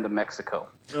country turn into Mexico.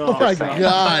 Oh my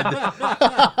God.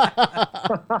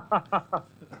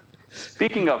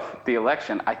 Speaking of the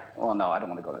election, I don't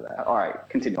want to go to that. All right,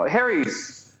 continue.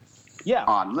 Harry's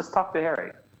on. Let's talk to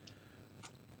Harry.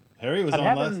 Harry was I'm on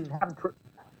having, last. having tr-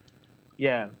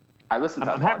 yeah, I listened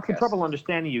to I'm that having some podcast. trouble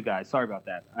understanding you guys. Sorry about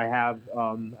that. I have,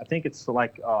 I think it's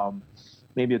like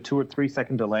maybe a 2 or 3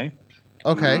 second delay.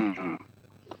 Okay. Mhm.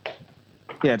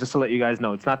 Yeah, just to let you guys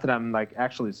know, it's not that I'm like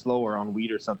actually slower on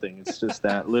weed or something. It's just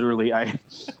that literally I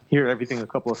hear everything a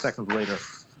couple of seconds later.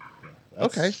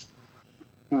 Okay.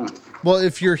 Hmm. Well,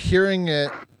 if you're hearing it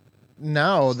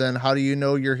now, then how do you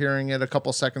know you're hearing it a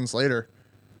couple seconds later?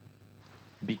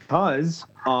 Because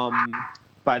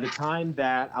by the time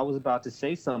that I was about to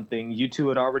say something, you two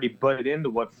had already butted into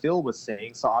what Phil was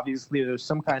saying. So obviously there's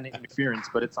some kind of interference,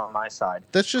 but it's on my side.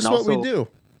 That's just And what we also- do.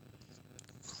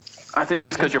 I think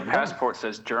it's because your passport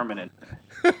says German in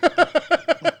it.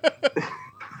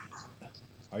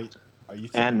 Are you?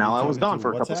 And now I was gone talking for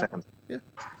a through couple WhatsApp? seconds.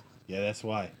 Yeah, that's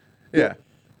why. Yeah.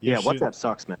 You Yeah, should- WhatsApp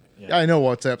sucks, man. Yeah. I know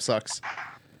WhatsApp sucks.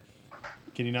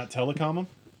 Can you not telecom them?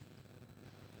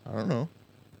 I don't know.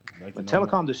 Like the But normal-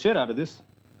 telecom the shit out of this.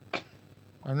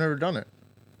 I've never done it.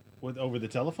 over the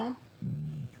telephone?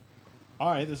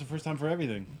 All right, there's a first time for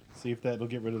everything. See if that'll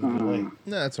get rid of the delay. No,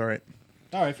 that's all right.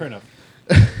 All right, fair enough.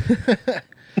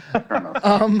 Fair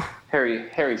enough.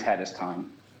 Harry's had his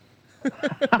time.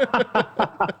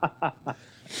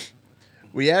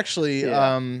 We actually,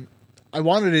 I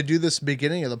wanted to do this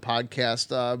beginning of the podcast.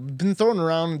 Been throwing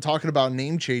around and talking about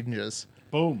name changes.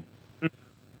 Boom.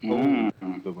 Good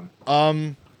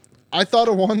one. I thought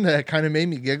of one that kind of made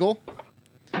me giggle.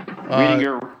 Reading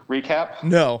your recap?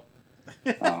 No.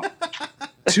 Oh.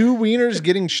 2 wieners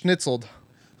getting schnitzeled.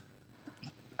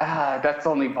 That's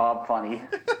only Bob funny.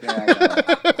 Yeah,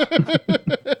 I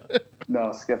know.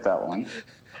 No, skip that one.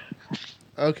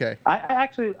 Okay. I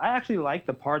actually like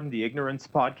the Pardon the Ignorance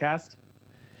podcast.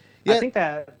 Yeah. I think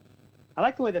that I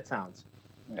like the way that sounds.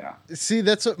 Yeah. See,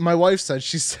 that's what my wife said.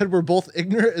 She said we're both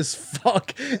ignorant as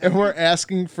fuck, and we're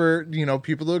asking for,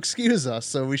 people to excuse us,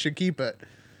 so we should keep it.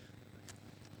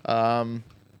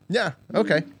 Yeah,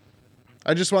 okay.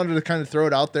 I just wanted to kind of throw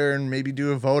it out there and maybe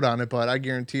do a vote on it, but I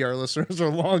guarantee our listeners are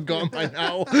long gone by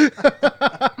now.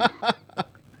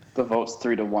 The vote's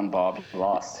 3-1, Bob. You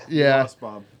lost. Yeah, Lost,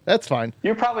 Bob. that's fine.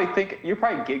 You're probably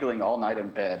giggling all night in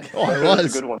bed. Oh, I That's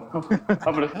was. a good one.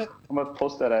 I'm gonna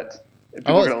post that at.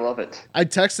 People was. are gonna love it. I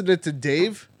texted it to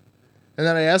Dave, and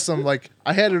then I asked him,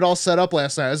 I had it all set up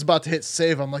last night. I was about to hit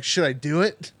save. I'm like, should I do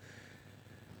it?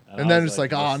 And I then was it's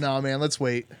like, oh, let's- no, man, let's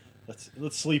wait.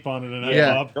 Let's sleep on it tonight,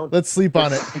 Yeah, Bob. let's sleep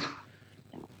on it.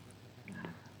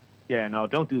 Yeah, no,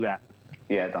 don't do that.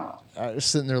 Yeah, don't. I was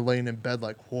sitting there laying in bed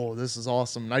like, whoa, this is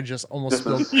awesome. And I just almost This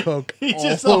spilled is- Coke He all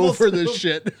just almost over this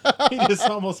spilled- shit. He just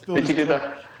almost spilled Did you his do Coke.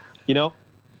 the? You know,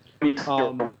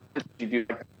 Did you do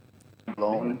like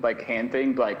blown hand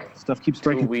thing like stuff keeps 2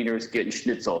 breaking. wieners getting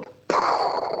schnitzeled?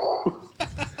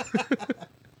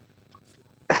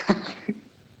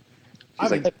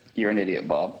 He's like, you're an idiot,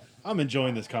 Bob. I'm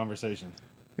enjoying this conversation.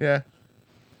 Yeah.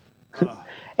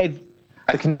 Hey,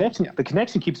 the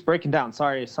connection keeps breaking down.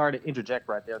 Sorry to interject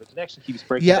right there. The connection keeps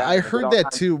breaking down. Yeah, I There's heard all that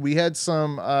kinds- too. We had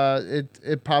some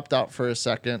it popped out for a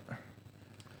second.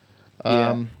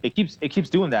 Yeah, it keeps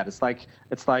doing that. It's like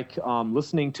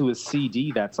listening to a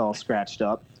CD that's all scratched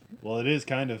up. Well, it is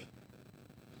kind of.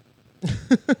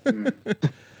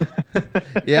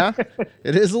 Yeah,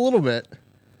 it is a little bit.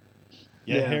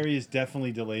 Yeah, Yeah. Harry is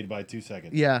definitely delayed by 2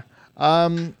 seconds. Yeah. All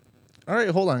right,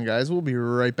 hold on, guys. We'll be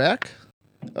right back.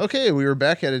 Okay, we were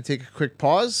back. Had to take a quick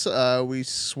pause. We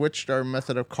switched our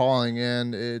method of calling,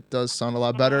 and it does sound a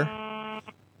lot better.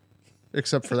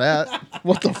 Except for that.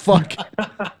 What the fuck?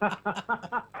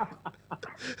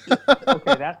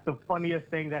 Okay, that's the funniest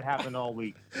thing that happened all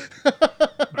week.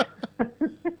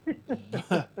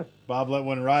 Bob let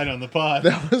one ride on the pod.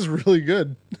 That was really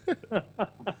good.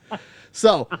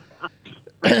 So,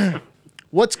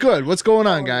 what's good? What's going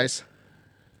on, guys?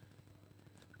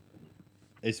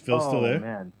 Is Phil still there?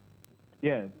 Man.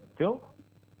 Yeah, Phil?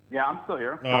 Yeah, I'm still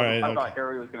here. All right, I thought okay.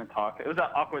 Harry was going to talk. It was an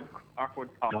awkward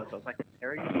pause. I was like,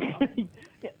 Harry? Yeah,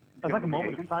 it was like a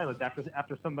moment of silence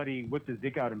after somebody whipped his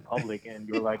dick out in public, and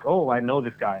you're like, "Oh, I know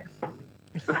this guy."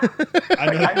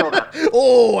 I know that.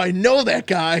 Oh, I know that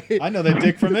guy. I know that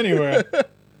dick from anywhere.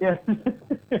 Yeah.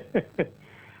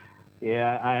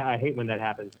 Yeah, I hate when that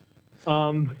happens.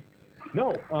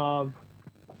 No,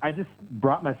 I just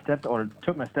took my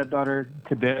stepdaughter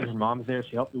to bed. Her mom's there.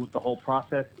 She helped me with the whole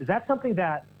process. Is that something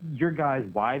that your guys'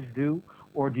 wives do,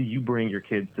 or do you bring your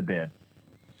kids to bed?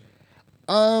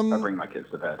 I bring my kids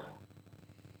to bed.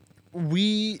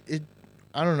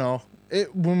 I don't know.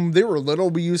 When they were little,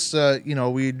 we used to,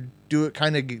 we'd do it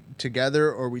kind of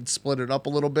together, or we'd split it up a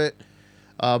little bit,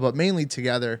 but mainly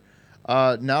together.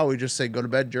 Now we just say, go to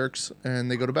bed, jerks, and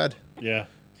they go to bed. Yeah.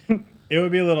 It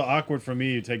would be a little awkward for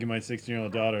me taking my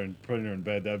 16-year-old daughter and putting her in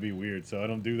bed. That'd be weird, so I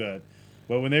don't do that.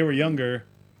 But when they were younger,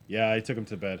 yeah, I took them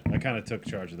to bed. I kind of took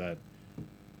charge of that.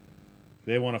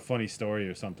 They want a funny story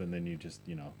or something, then you just,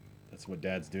 that's what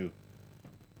dads do.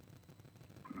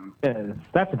 Yeah,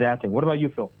 that's a dad thing. What about you,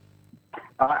 Phil?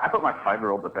 I put my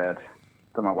 5-year-old to bed.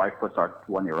 Then my wife puts our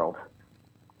 1-year-old.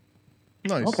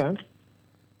 Nice. Okay.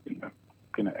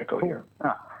 Gonna echo here.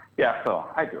 Yeah, so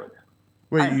I do it.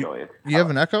 I Wait, enjoy it. you have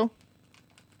an echo?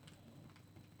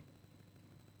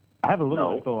 I have a little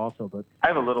No. info also, but I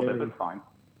have a little bit, but it's fine.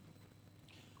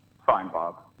 Fine,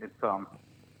 Bob. It's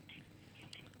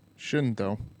Shouldn't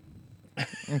though.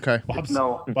 Okay.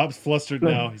 Bob's flustered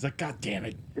now. He's like, God damn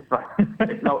it. it's fine.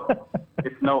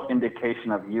 It's no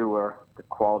indication of you or the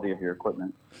quality of your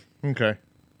equipment. Okay.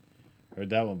 Heard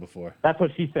that one before. that's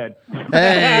what she said.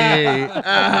 Hey.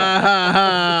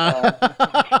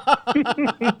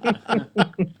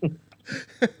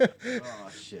 Oh,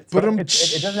 shit. But It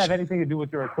doesn't have anything to do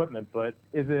with your equipment, but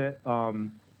is it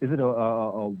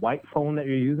a white phone that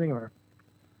you're using, or?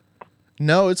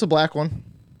 No, it's a black one.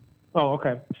 Oh,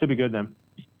 okay. Should be good then.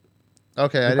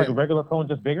 Okay, It's like a regular phone,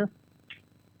 just bigger.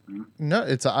 No,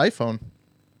 it's an iPhone.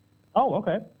 Oh,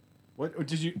 okay. What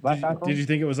did you Black iPhone? did you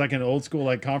think it was like an old school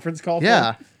like conference call?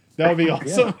 Yeah. phone? That would be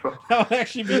awesome. That would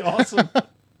actually be awesome.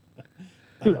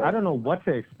 Dude, I don't know what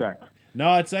to expect.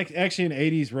 No, it's actually an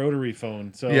 80s rotary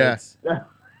phone. So Yeah. it's,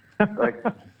 Like,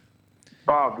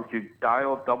 Bob, did you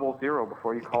dial 00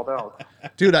 before you called out?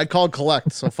 Dude, I called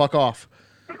collect, so fuck off.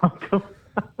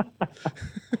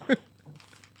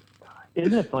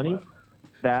 Isn't it funny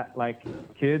that like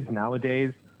kids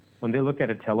nowadays, when they look at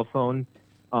a telephone,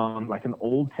 like an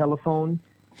old telephone,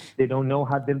 they don't know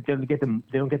how they don't get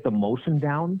the motion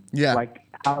down. Yeah. Like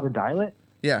how to dial it.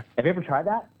 Yeah. Have you ever tried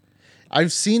that?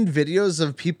 I've seen videos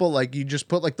of people like you just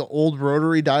put like the old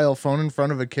rotary dial phone in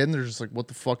front of a kid and they're just like, what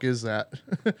the fuck is that?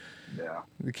 Yeah.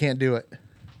 They can't do it.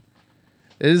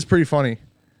 It is pretty funny.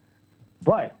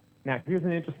 But now here's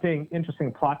an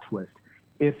interesting plot twist.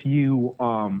 If you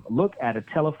look at a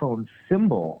telephone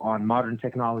symbol on modern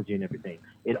technology and everything,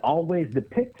 it always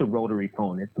depicts a rotary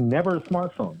phone. It's never a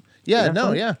smartphone. Yeah, Isn't that no,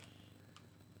 funny? yeah.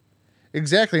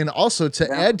 Exactly. And also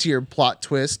to add to your plot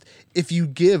twist, if you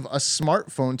give a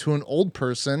smartphone to an old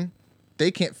person,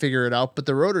 they can't figure it out, but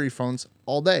the rotary phones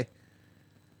all day.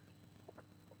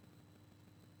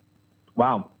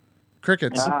 Wow.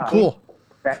 Crickets. Ah. Cool.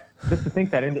 Just to think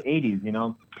that in the 80s,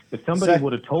 if somebody Exactly.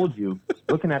 would have told you,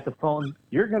 looking at the phone,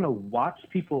 you're going to watch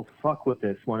people fuck with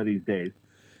this one of these days.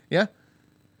 Yeah.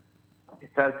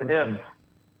 It's as if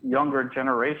younger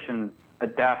generations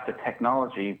adapt to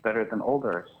technology better than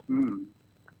olders.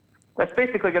 That's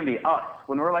basically going to be us.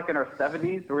 When we're like in our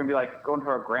 70s, we're going to be like going to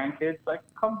our grandkids, like,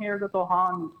 come here, little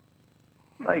Hans.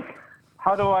 Like,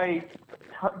 how do I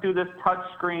do this touch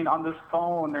screen on this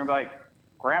phone? They're like,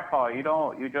 Grandpa, you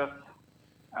just,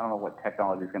 I don't know what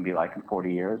technology is going to be like in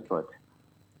 40 years, but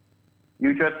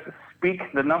you just speak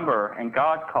the number and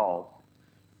God calls.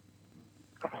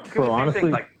 Well, honestly,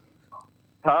 like,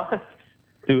 huh?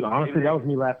 dude, honestly, that was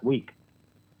me last week.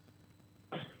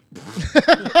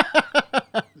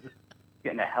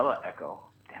 Getting a hella echo.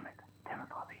 Damn it,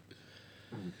 Bobby.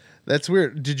 That's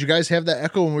weird. Did you guys have that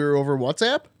echo when we were over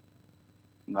WhatsApp?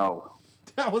 No.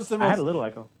 that was the I had a most little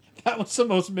echo. that was the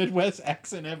most Midwest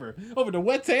accent ever. Over to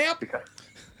WhatsApp.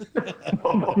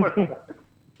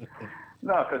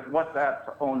 No, because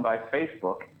WhatsApp's owned by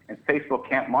Facebook, and Facebook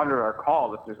can't monitor our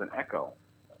calls if there's an echo.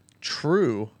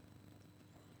 True.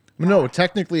 No,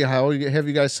 technically, how have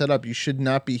you guys set up? You should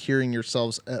not be hearing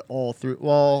yourselves at all through.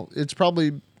 Well, it's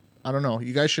probably, I don't know.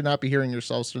 You guys should not be hearing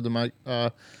yourselves through the mic,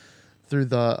 through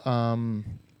the Sorry,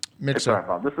 mixer.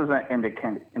 Bob. This is an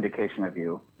indication of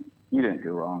you. You didn't do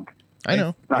wrong. I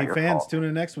know. It's not Hey, your fans, fault. tune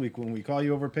in next week when we call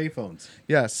you over payphones.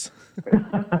 Yes.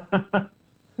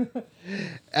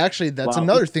 Actually, that's Wow.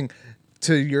 another thing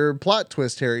to your plot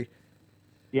twist, Harry.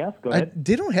 Yes, go ahead.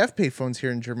 They don't have payphones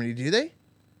here in Germany, do they?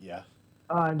 Yeah.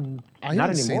 I Not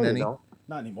haven't seen anymore, they any. don't.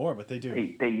 Not anymore, but they do.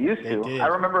 They used They to. did. I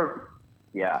remember.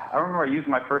 Yeah, I remember I used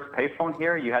my first payphone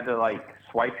here. You had to like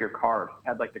swipe your card. It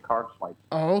had like the card swipe.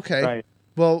 Oh, okay. Right.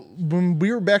 Well, when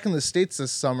we were back in the States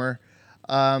this summer,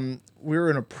 we were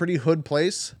in a pretty hood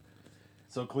place.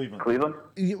 So Cleveland. Cleveland.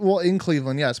 Well, in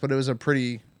Cleveland, yes, but it was a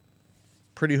pretty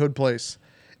hood place.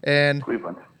 And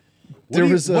Cleveland. there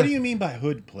was what do you mean by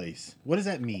hood place? What does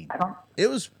that mean? I don't. it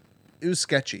was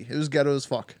sketchy. It was ghetto as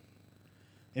fuck.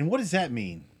 And what does that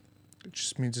mean? It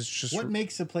just means it's just What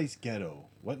makes a place ghetto?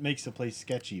 What makes a place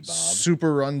sketchy, Bob?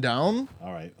 super run down.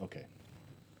 All right, okay.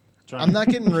 I'm not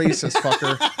getting racist,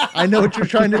 fucker. I know what you're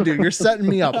trying to do. You're setting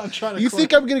me up. I'm trying to You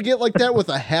think I'm going to get like that with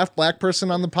a half black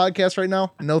person on the podcast right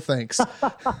now? No thanks.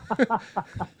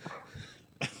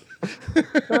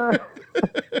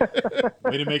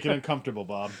 Way to make it uncomfortable,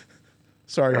 Bob.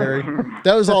 Sorry, Harry.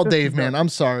 That was all Dave, man. I'm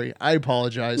sorry. I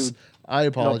apologize. I No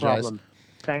apologize. problem.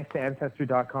 Thanks to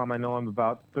Ancestry.com, I know I'm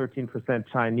about 13%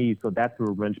 Chinese, so that's a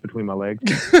wrench between my legs.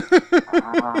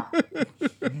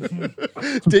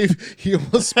 Dave, he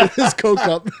almost spit his Coke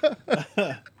up.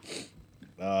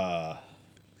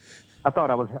 I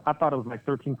thought it was like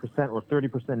 13% or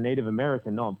 30% Native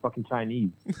American. No, I'm fucking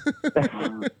Chinese.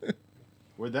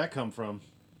 Where'd that come from?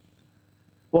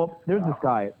 Well, there's this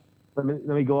guy. Let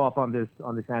me go off on this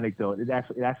anecdote. It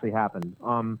actually happened.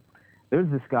 There's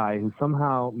this guy who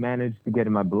somehow managed to get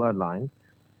in my bloodline.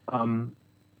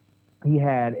 He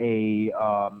had a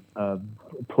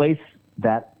place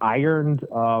that ironed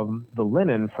the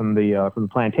linen from the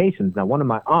plantations. Now, one of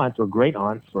my aunts, or great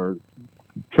aunts, or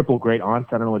triple great aunts,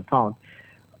 I don't know what to call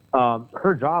them,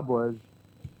 her job was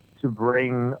to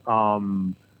bring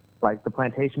like the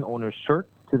plantation owner's shirts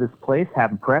to this place, have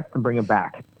them pressed, and bring them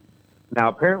back. Now,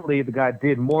 apparently, the guy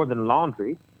did more than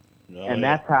laundry, and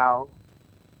that's how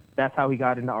he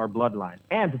got into our bloodline.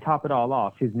 And to top it all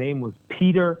off, his name was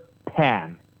Peter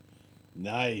Pan.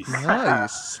 Nice.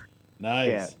 Nice. Nice.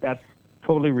 Yeah, that's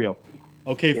totally real.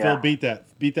 Okay, Yeah. Phil, beat that.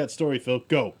 Beat that story, Phil.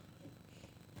 Go.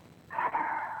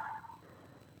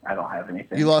 I don't have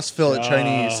anything. You lost Phil at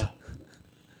Chinese.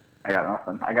 I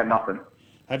got nothing.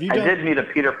 Have you I done? did meet a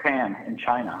Peter Pan in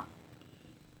China.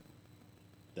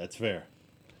 That's fair.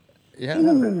 Yeah.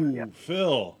 Ooh, Yeah.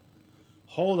 Phil,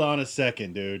 hold on a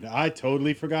second, dude. I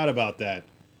totally forgot about that.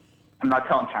 I'm not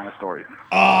telling China stories.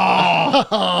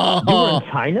 Ah, You were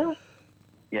in China?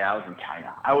 Yeah, I was in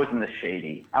China. I was in the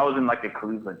shady. I was in like the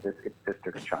Cleveland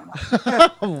district of China.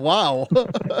 Wow.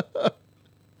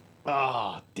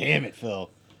 ah, damn it, Phil.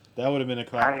 That would have been a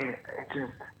clap.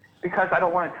 Because I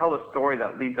don't want to tell the story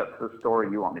that leads up to the story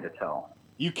you want me to tell.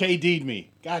 You KD'd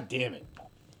me. God damn it.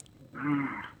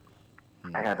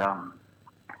 I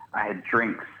had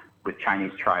drinks with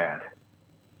Chinese triad.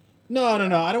 No.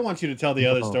 I don't want you to tell the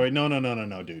other story. No,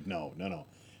 dude. No.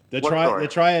 The What story? the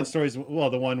triad story is, well,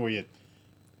 the one where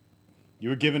you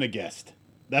were given a guest.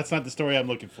 That's not the story I'm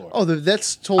looking for. Oh,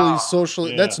 that's totally Oh,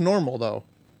 socially. yeah. That's normal, though.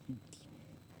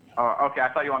 Oh, okay. I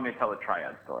thought you wanted me to tell the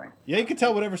triad story. Yeah, you can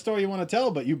tell whatever story you want to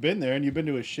tell, but you've been there and you've been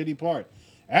to a shitty part.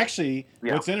 Actually,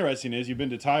 Yeah. what's interesting is you've been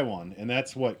to Taiwan, and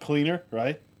that's what, cleaner,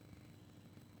 right?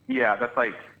 Yeah, that's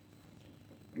like,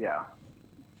 yeah,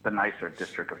 the nicer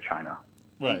district of China.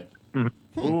 Right.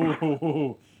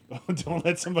 Ooh, don't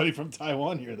let somebody from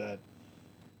Taiwan hear that.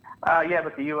 Yeah,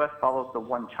 but the U.S. follows the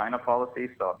one China policy,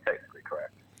 so I'm technically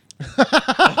correct.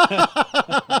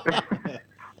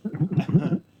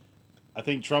 I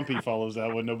think Trumpy follows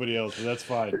that one, nobody else, but that's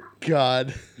fine.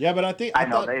 God. Yeah, but I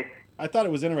know thought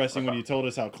it was interesting when you told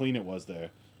us how clean it was there,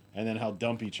 and then how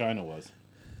dumpy China was.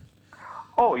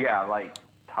 Oh yeah, like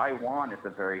Taiwan is a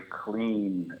very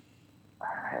clean.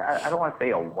 I don't want to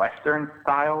say a Western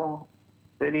style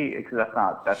city because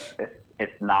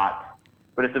it's not,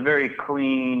 but it's a very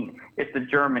clean. It's the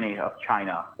Germany of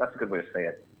China. That's a good way to say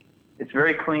it. It's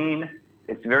very clean.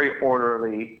 It's very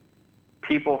orderly.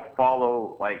 People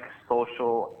follow like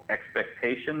social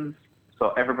expectations, so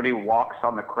everybody walks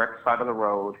on the correct side of the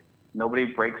road. Nobody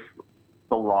breaks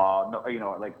the law.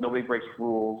 No, like nobody breaks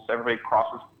rules. Everybody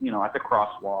crosses, at the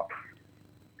crosswalk.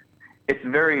 It's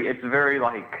very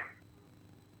like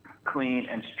clean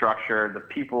and structured. The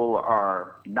people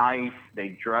are nice.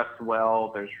 They dress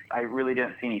well. I really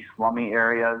didn't see any slummy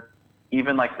areas.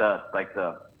 Even like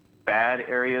the bad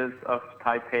areas of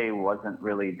Taipei wasn't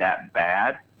really that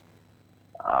bad.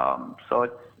 So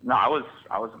I was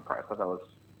impressed. I thought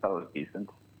it was decent.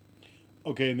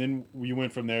 Okay, and then you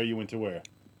went from there. You went to where?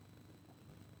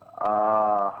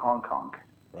 Hong Kong.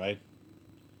 right?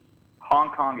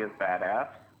 Hong Kong is badass.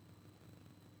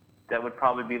 That would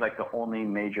probably be like the only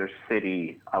major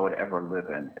city I would ever live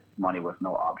in if money was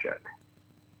no object.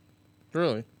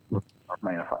 Really?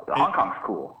 Hong Kong's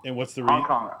cool. And what's the Hong reason?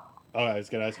 Kong. Oh, I was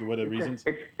going to ask you what are the reasons?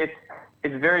 It's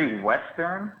very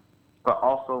Western, but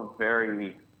also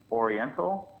very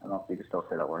Oriental. I don't know if you can still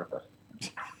say that word. But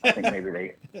I think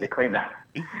maybe they claim that.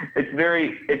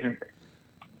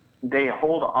 They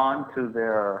hold on to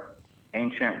their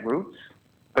ancient roots,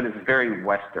 but it's very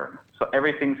Western. So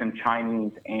everything's in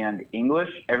Chinese and English.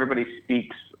 Everybody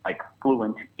speaks like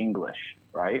fluent English,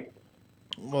 right?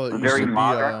 Well, it used Very to be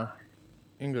modern.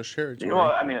 English territory.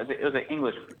 Well, I mean, it was an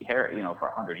English for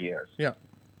 100 years. Yeah.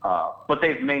 But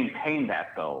they've maintained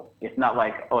that, though. It's not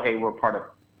like, oh, hey, we're part of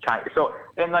China. So,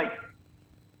 and like,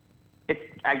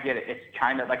 I get it. It's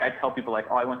China. Like, I tell people, like,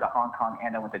 oh, I went to Hong Kong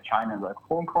and I went to China. And they're like,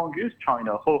 Hong Kong is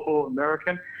China. Ho, ho,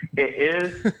 American. It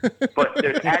is. But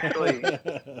there's actually,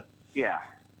 yeah.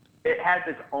 It has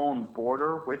its own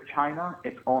border with China,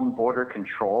 its own border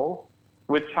control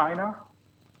with China.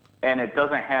 And it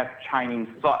doesn't have Chinese.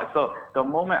 So the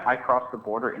moment I crossed the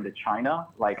border into China,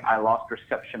 like I lost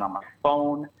reception on my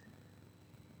phone.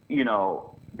 You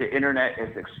know, the internet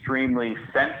is extremely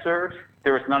censored.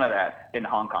 There was none of that in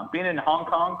Hong Kong. Being in Hong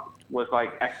Kong was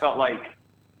like, I felt like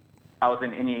I was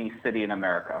in any city in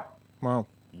America. Wow.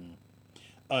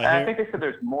 And I think they said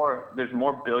there's more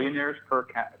billionaires per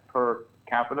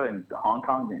capita in Hong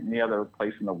Kong than any other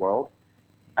place in the world.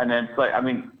 And then it's like, I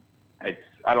mean, I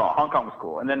don't know, Hong Kong was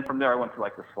cool. And then from there I went to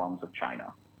like the slums of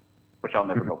China, which I'll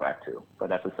never go back to, but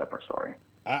that's a separate story.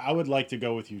 I would like to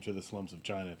go with you to the slums of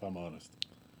China, if I'm honest.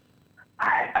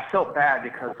 I felt bad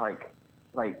because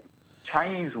like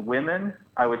Chinese women,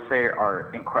 I would say,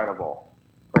 are incredible.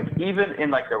 Like even in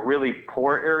like the really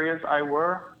poor areas I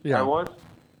was,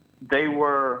 they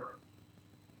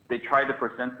tried to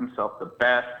present themselves the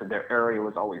best. Their area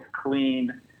was always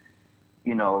clean.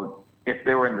 You know, if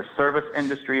they were in the service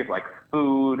industry of like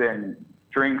food and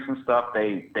drinks and stuff,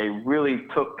 they really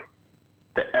took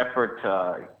the effort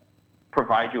to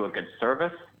provide you a good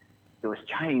service. It was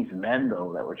Chinese men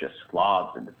though that were just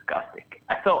slobs and disgusting.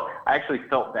 I actually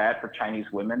felt bad for Chinese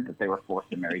women that they were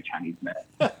forced to marry Chinese men.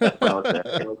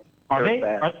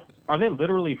 Are they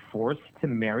literally forced to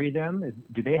marry them?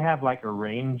 Do they have like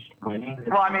arranged weddings?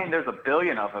 Well, I mean, there's a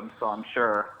billion of them, so I'm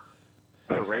sure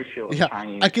the ratio of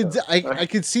Chinese. I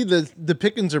could see the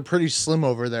pickings are pretty slim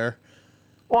over there.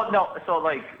 Well, no, so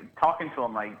like talking to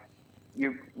them, like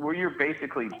you're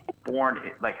basically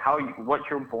born, like what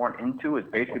you're born into is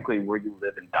basically where you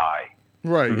live and die.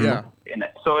 Right. Mm-hmm. Yeah. And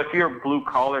so if you're blue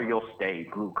collar, you'll stay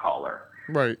blue collar.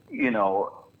 Right. You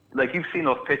know, like you've seen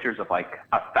those pictures of like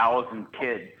 1,000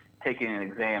 kids taking an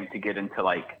exam to get into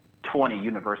like 20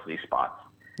 university spots.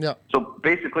 Yeah. So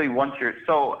basically,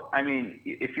 I mean,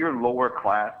 if you're lower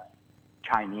class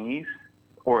Chinese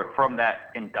or from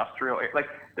that industrial area, like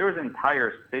there was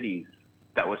entire cities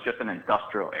that was just an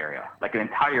industrial area, like an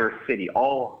entire city,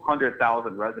 all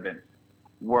 100,000 residents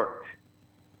worked,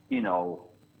 you know,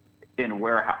 in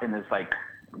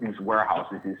these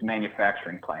warehouses, these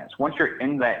manufacturing plants. Once you're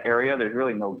in that area, there's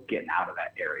really no getting out of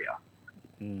that area.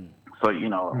 Mm. So, you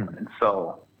know, and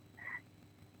so,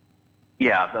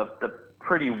 yeah, the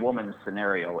pretty woman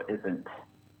scenario isn't,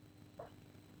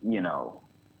 you know,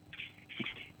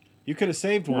 you could have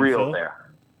saved one, real Phil.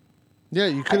 there. Yeah,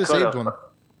 you could have saved one.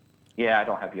 Yeah, I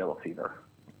don't have yellow fever.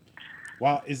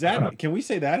 Wow, can we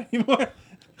say that anymore?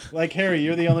 Like, Harry,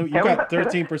 you're the only, you got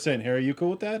 13%. Harry, you cool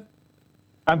with that?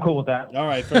 I'm cool with that. All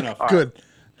right, fair enough. Good.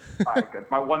 All right, good.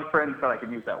 My one friend said I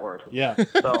could use that word. Yeah.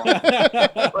 So,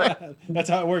 that's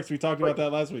how it works. We talked about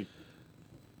that last week.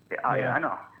 Yeah, I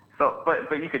know. So, but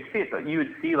you could see it. So you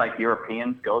would see like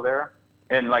Europeans go there,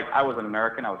 and like I was an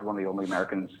American. I was one of the only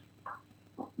Americans.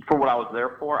 For what I was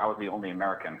there for, I was the only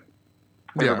American.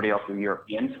 Everybody else was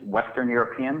Europeans, Western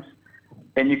Europeans,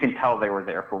 and you can tell they were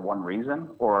there for one reason,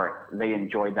 or they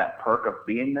enjoyed that perk of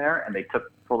being there, and they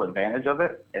took full advantage of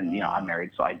it. And you know, I'm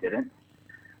married, so I didn't.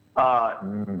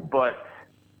 But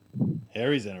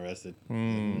Harry's interested.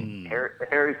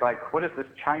 Harry's like, what is this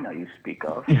China you speak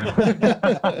of?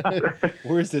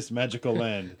 Where's this magical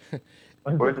land?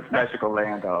 Where's this magical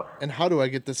land of? And how do I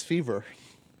get this fever?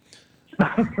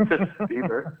 This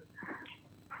fever.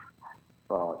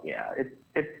 Well, yeah,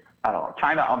 it's I don't know.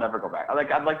 China, I'll never go back.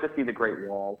 I'd like to see the Great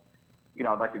Wall. You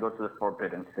know, I'd like to go to the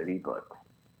Forbidden City, but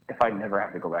if I never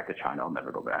have to go back to China, I'll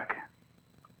never go back.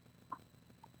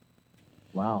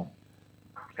 Wow.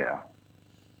 Yeah.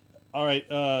 All right.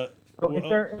 So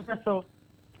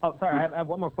sorry, I have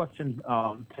one more question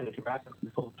to wrap up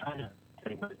this whole China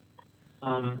thing.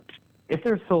 if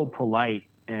they're so polite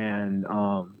and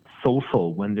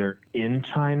social when they're in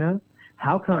China,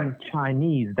 how come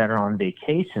Chinese that are on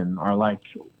vacation are like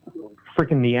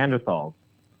freaking Neanderthals?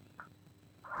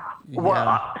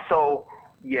 Well, so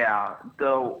yeah,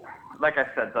 like I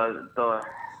said, I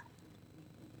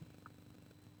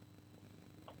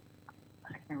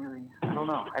don't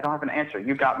know. I don't have an answer.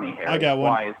 You got me, Harry. I got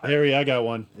one. Why is that? Harry, I got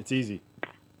one. It's easy.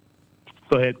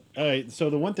 Go ahead. All right. So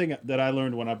the one thing that I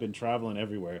learned when I've been traveling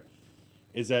everywhere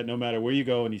is that no matter where you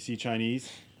go and you see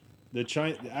Chinese,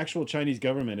 the actual Chinese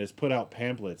government has put out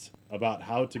pamphlets about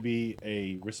how to be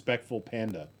a respectful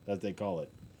panda, as they call it,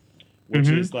 which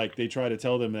is like they try to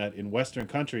tell them that in Western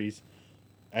countries,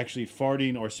 actually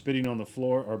farting or spitting on the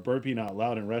floor or burping out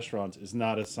loud in restaurants is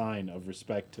not a sign of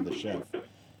respect to the chef.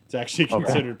 It's actually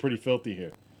considered pretty filthy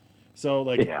here. So,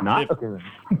 like,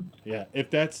 if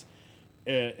that's,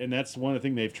 and that's one of the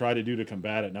things they've tried to do to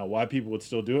combat it. Now, why people would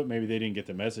still do it, maybe they didn't get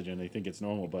the message and they think it's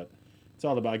normal, but it's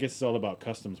all about, I guess it's all about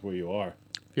customs where you are.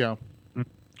 Yeah.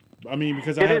 I mean,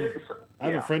 because I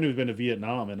have a friend who's been to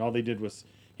Vietnam, and all they did was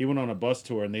he went on a bus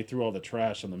tour and they threw all the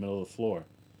trash on the middle of the floor.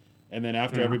 And then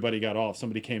after everybody got off,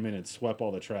 somebody came in and swept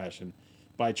all the trash. And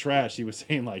by trash, he was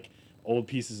saying like old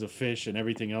pieces of fish and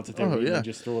everything else that they were eating and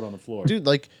just throw it on the floor. Dude,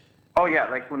 like... Oh, yeah,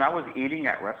 like when I was eating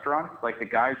at restaurants, like the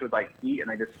guys would like eat and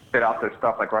they just spit out their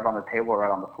stuff like right on the table or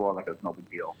right on the floor like it was no big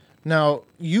deal. Now,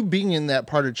 you being in that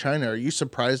part of China, are you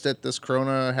surprised that this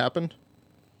corona happened?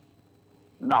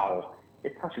 No,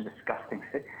 it's such a disgusting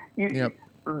thing.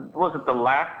 Was it the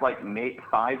last like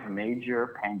 5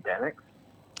 major pandemics?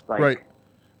 Like, right.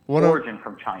 Origin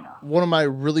from China. One of my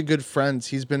really good friends,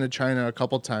 he's been to China a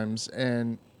couple times,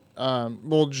 and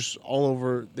just all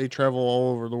over. They travel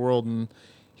all over the world, and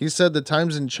he said the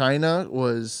times in China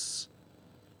was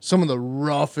some of the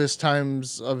roughest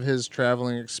times of his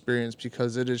traveling experience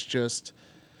because it is just,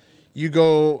 you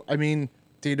go, I mean,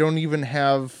 they don't even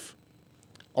have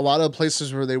a lot of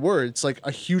places where they were. It's like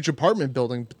a huge apartment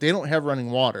building, but they don't have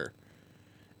running water.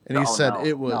 And he said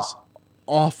it was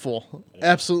awful,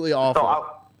 absolutely awful.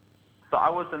 So I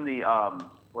was in the,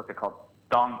 what's it called,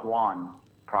 Dongguan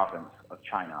province of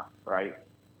China, right?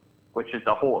 Which is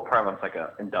the whole province, like an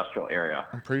industrial area.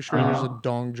 I'm pretty sure there's a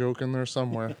dong joke in there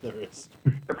somewhere. There is.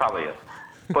 There probably is.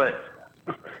 But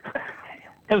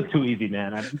it was too easy,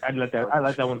 man. I let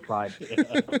that one slide. Damn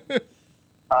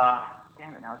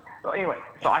it now. So anyway,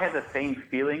 so I had the same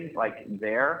feeling like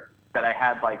there that I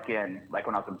had like when I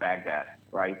was in Baghdad,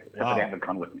 right? Except that they have a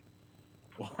gun with me.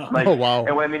 Like, oh wow.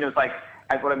 And what I mean was like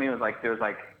there's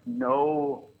like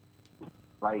no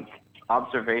like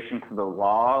observation to the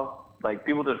law. Like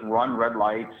people just run red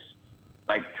lights.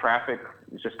 Like traffic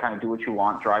is just kind of do what you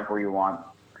want, drive where you want.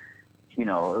 You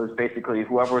know, it was basically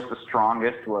whoever was the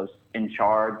strongest was in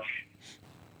charge.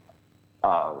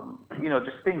 You know,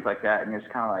 just things like that. And it's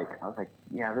kind of like, I was like,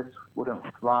 yeah, this wouldn't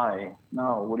fly.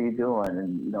 No, what are you doing?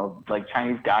 And, you know, like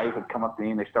Chinese guys would come up to me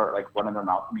and they start like running their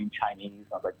mouth to me in Chinese.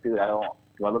 I was like, dude,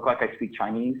 do I look like I speak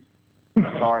Chinese?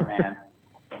 Sorry, man.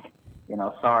 You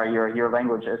know, sorry, your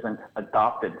language isn't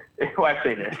adopted. Well,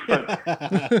 actually it is. But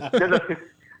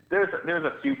there's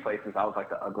a few places I was like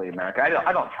the ugly American.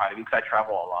 I don't try to be because I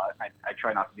travel a lot. I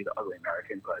try not to be the ugly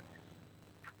American, but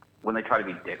when they try to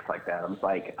be dicks like that, I was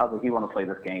like, you want to play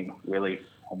this game? Really,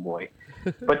 homeboy?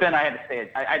 But then I had to say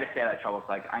that trouble. It's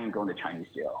like, I ain't going to Chinese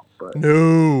jail. But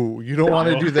no, you don't want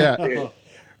to do that.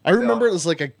 I remember it was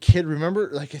like a kid.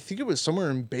 I think it was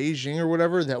somewhere in Beijing or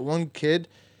whatever. That one kid,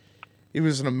 he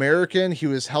was an American. He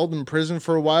was held in prison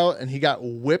for a while, and he got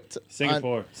whipped.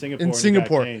 Singapore,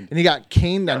 and he got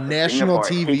caned on national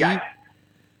TV. He got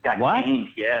caned.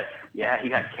 Yes. Yeah, he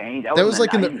got caned. That was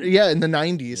like in the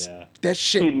 90s. Yeah. That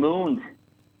shit. He mooned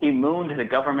the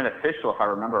government official, if I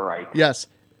remember right. Yes.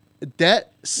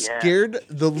 That scared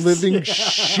the living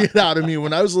shit out of me.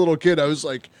 When I was a little kid, I was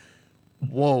like,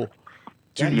 whoa.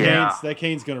 That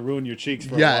cane's going to ruin your cheeks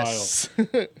for a while.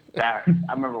 I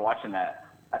remember watching that.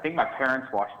 I think my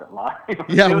parents watched it live.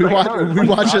 Yeah, we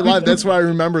watched it live. That's why I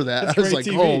remember that. That's I was like,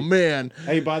 TV. oh, man.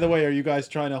 Hey, by the way, are you guys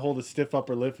trying to hold a stiff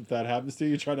upper lip if that happens to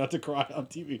you? Try not to cry on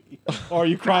TV. Or are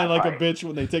you crying like a bitch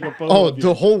when they take a photo of you?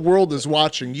 The whole world is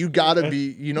watching. You got to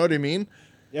be, you know what I mean?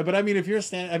 Yeah, but I mean, if you're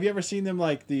have you ever seen them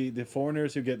like the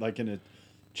foreigners who get like in a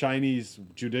Chinese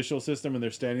judicial system and they're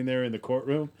standing there in the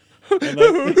courtroom and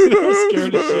like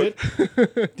scared as shit?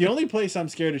 The only place I'm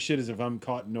scared of shit is if I'm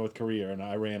caught in North Korea or in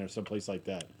Iran or someplace like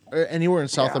that. Anywhere in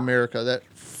South America,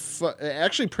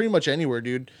 actually pretty much anywhere,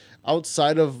 dude.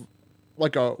 Outside of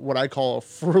like what I call a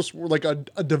first, like a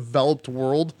developed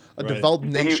world, developed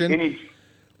nation.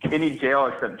 Any jail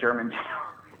except German jail.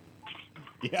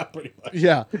 Yeah, pretty much.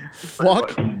 Yeah,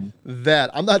 fuck that.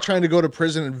 I'm not trying to go to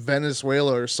prison in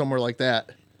Venezuela or somewhere like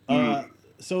that.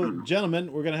 So,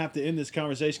 gentlemen, we're going to have to end this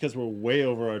conversation because we're way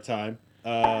over our time.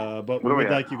 But we are we would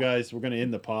at? like you guys, we're going to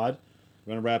end the pod.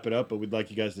 We're going to wrap it up, but we'd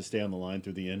like you guys to stay on the line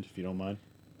through the end, if you don't mind.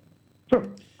 Sure.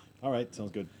 All right,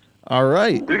 sounds good. All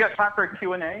right. Do we got time for a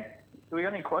Q&A? Do we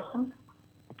got any questions?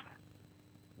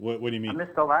 What do you I mean?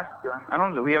 missed the last one. I don't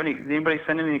know. Do we have any? Did anybody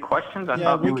send in any questions? I Yeah,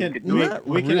 thought we maybe can. could do it.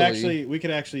 We can really. we could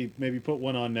actually maybe put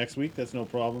one on next week. That's no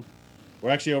problem.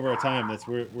 We're actually over our time.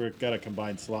 We're got a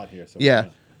combined slot here. So Yeah.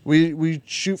 We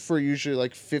shoot for usually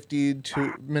like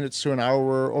 52 minutes to an hour.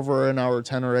 We're over an hour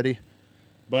 10 already.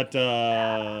 But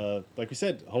like we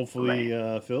said, hopefully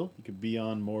Phil, you could be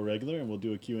on more regular, and we'll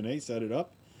do a Q&A, set it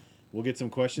up. We'll get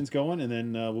some questions going, and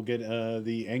then we'll get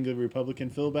the angry Republican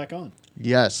Phil back on.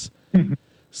 Yes.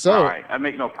 So All right. I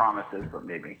make no promises, but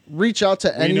maybe. reach out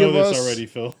to We any know of this us already,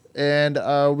 Phil. and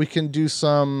we can do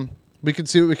some. We can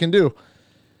see what we can do.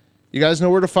 You guys know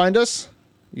where to find us.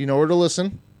 You know where to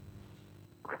listen.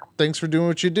 Thanks for doing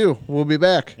what you do. We'll be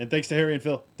back. And thanks to Harry and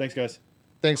Phil. Thanks, guys.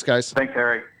 Thanks, guys. Thanks,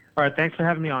 Harry. All right. Thanks for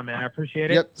having me on, man. I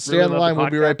appreciate it. Yep. Stay Really on the love line. We'll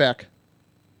be right podcast. back.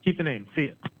 Keep the name. See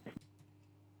you.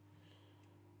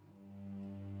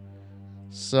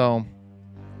 So.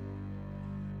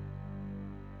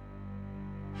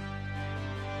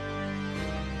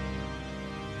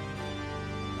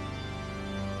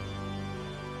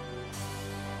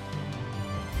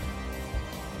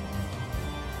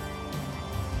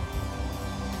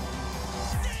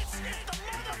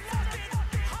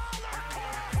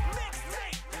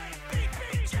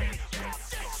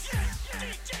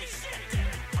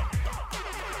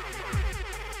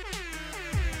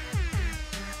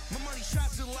 My money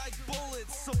shots are like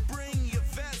bullets, so bring your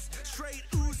vest. Straight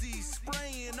Uzi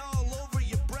spraying all over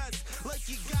your breast, like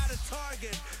you got a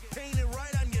target painted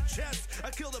right on your chest. I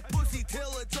kill the pussy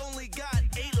till it's only got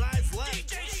 8 lives left.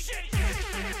 DJ shit.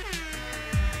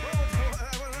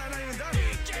 I'm not even done.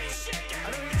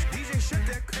 DJ shit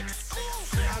dick.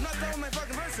 I'm not done with my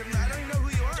fucking verse. I don't even know who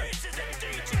you are.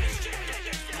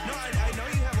 No, I know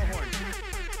you have a horn.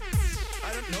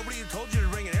 Nobody told you to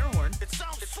bring an air horn. It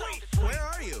sounds sweet. Where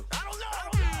are you? I don't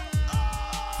know.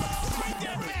 Bring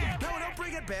that back. No, don't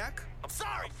bring it back. I'm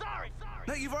sorry.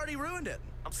 No, you've already ruined it.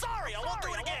 I'm sorry. I won't do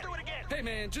it again. Hey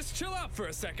man, just chill out for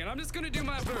a second. I'm just gonna do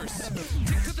my verse.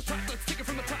 Take to the top, let's take it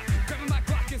from the top. Grabbing my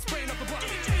Glock and spraying up the block.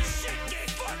 DJ shit, yeah,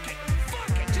 fuck it.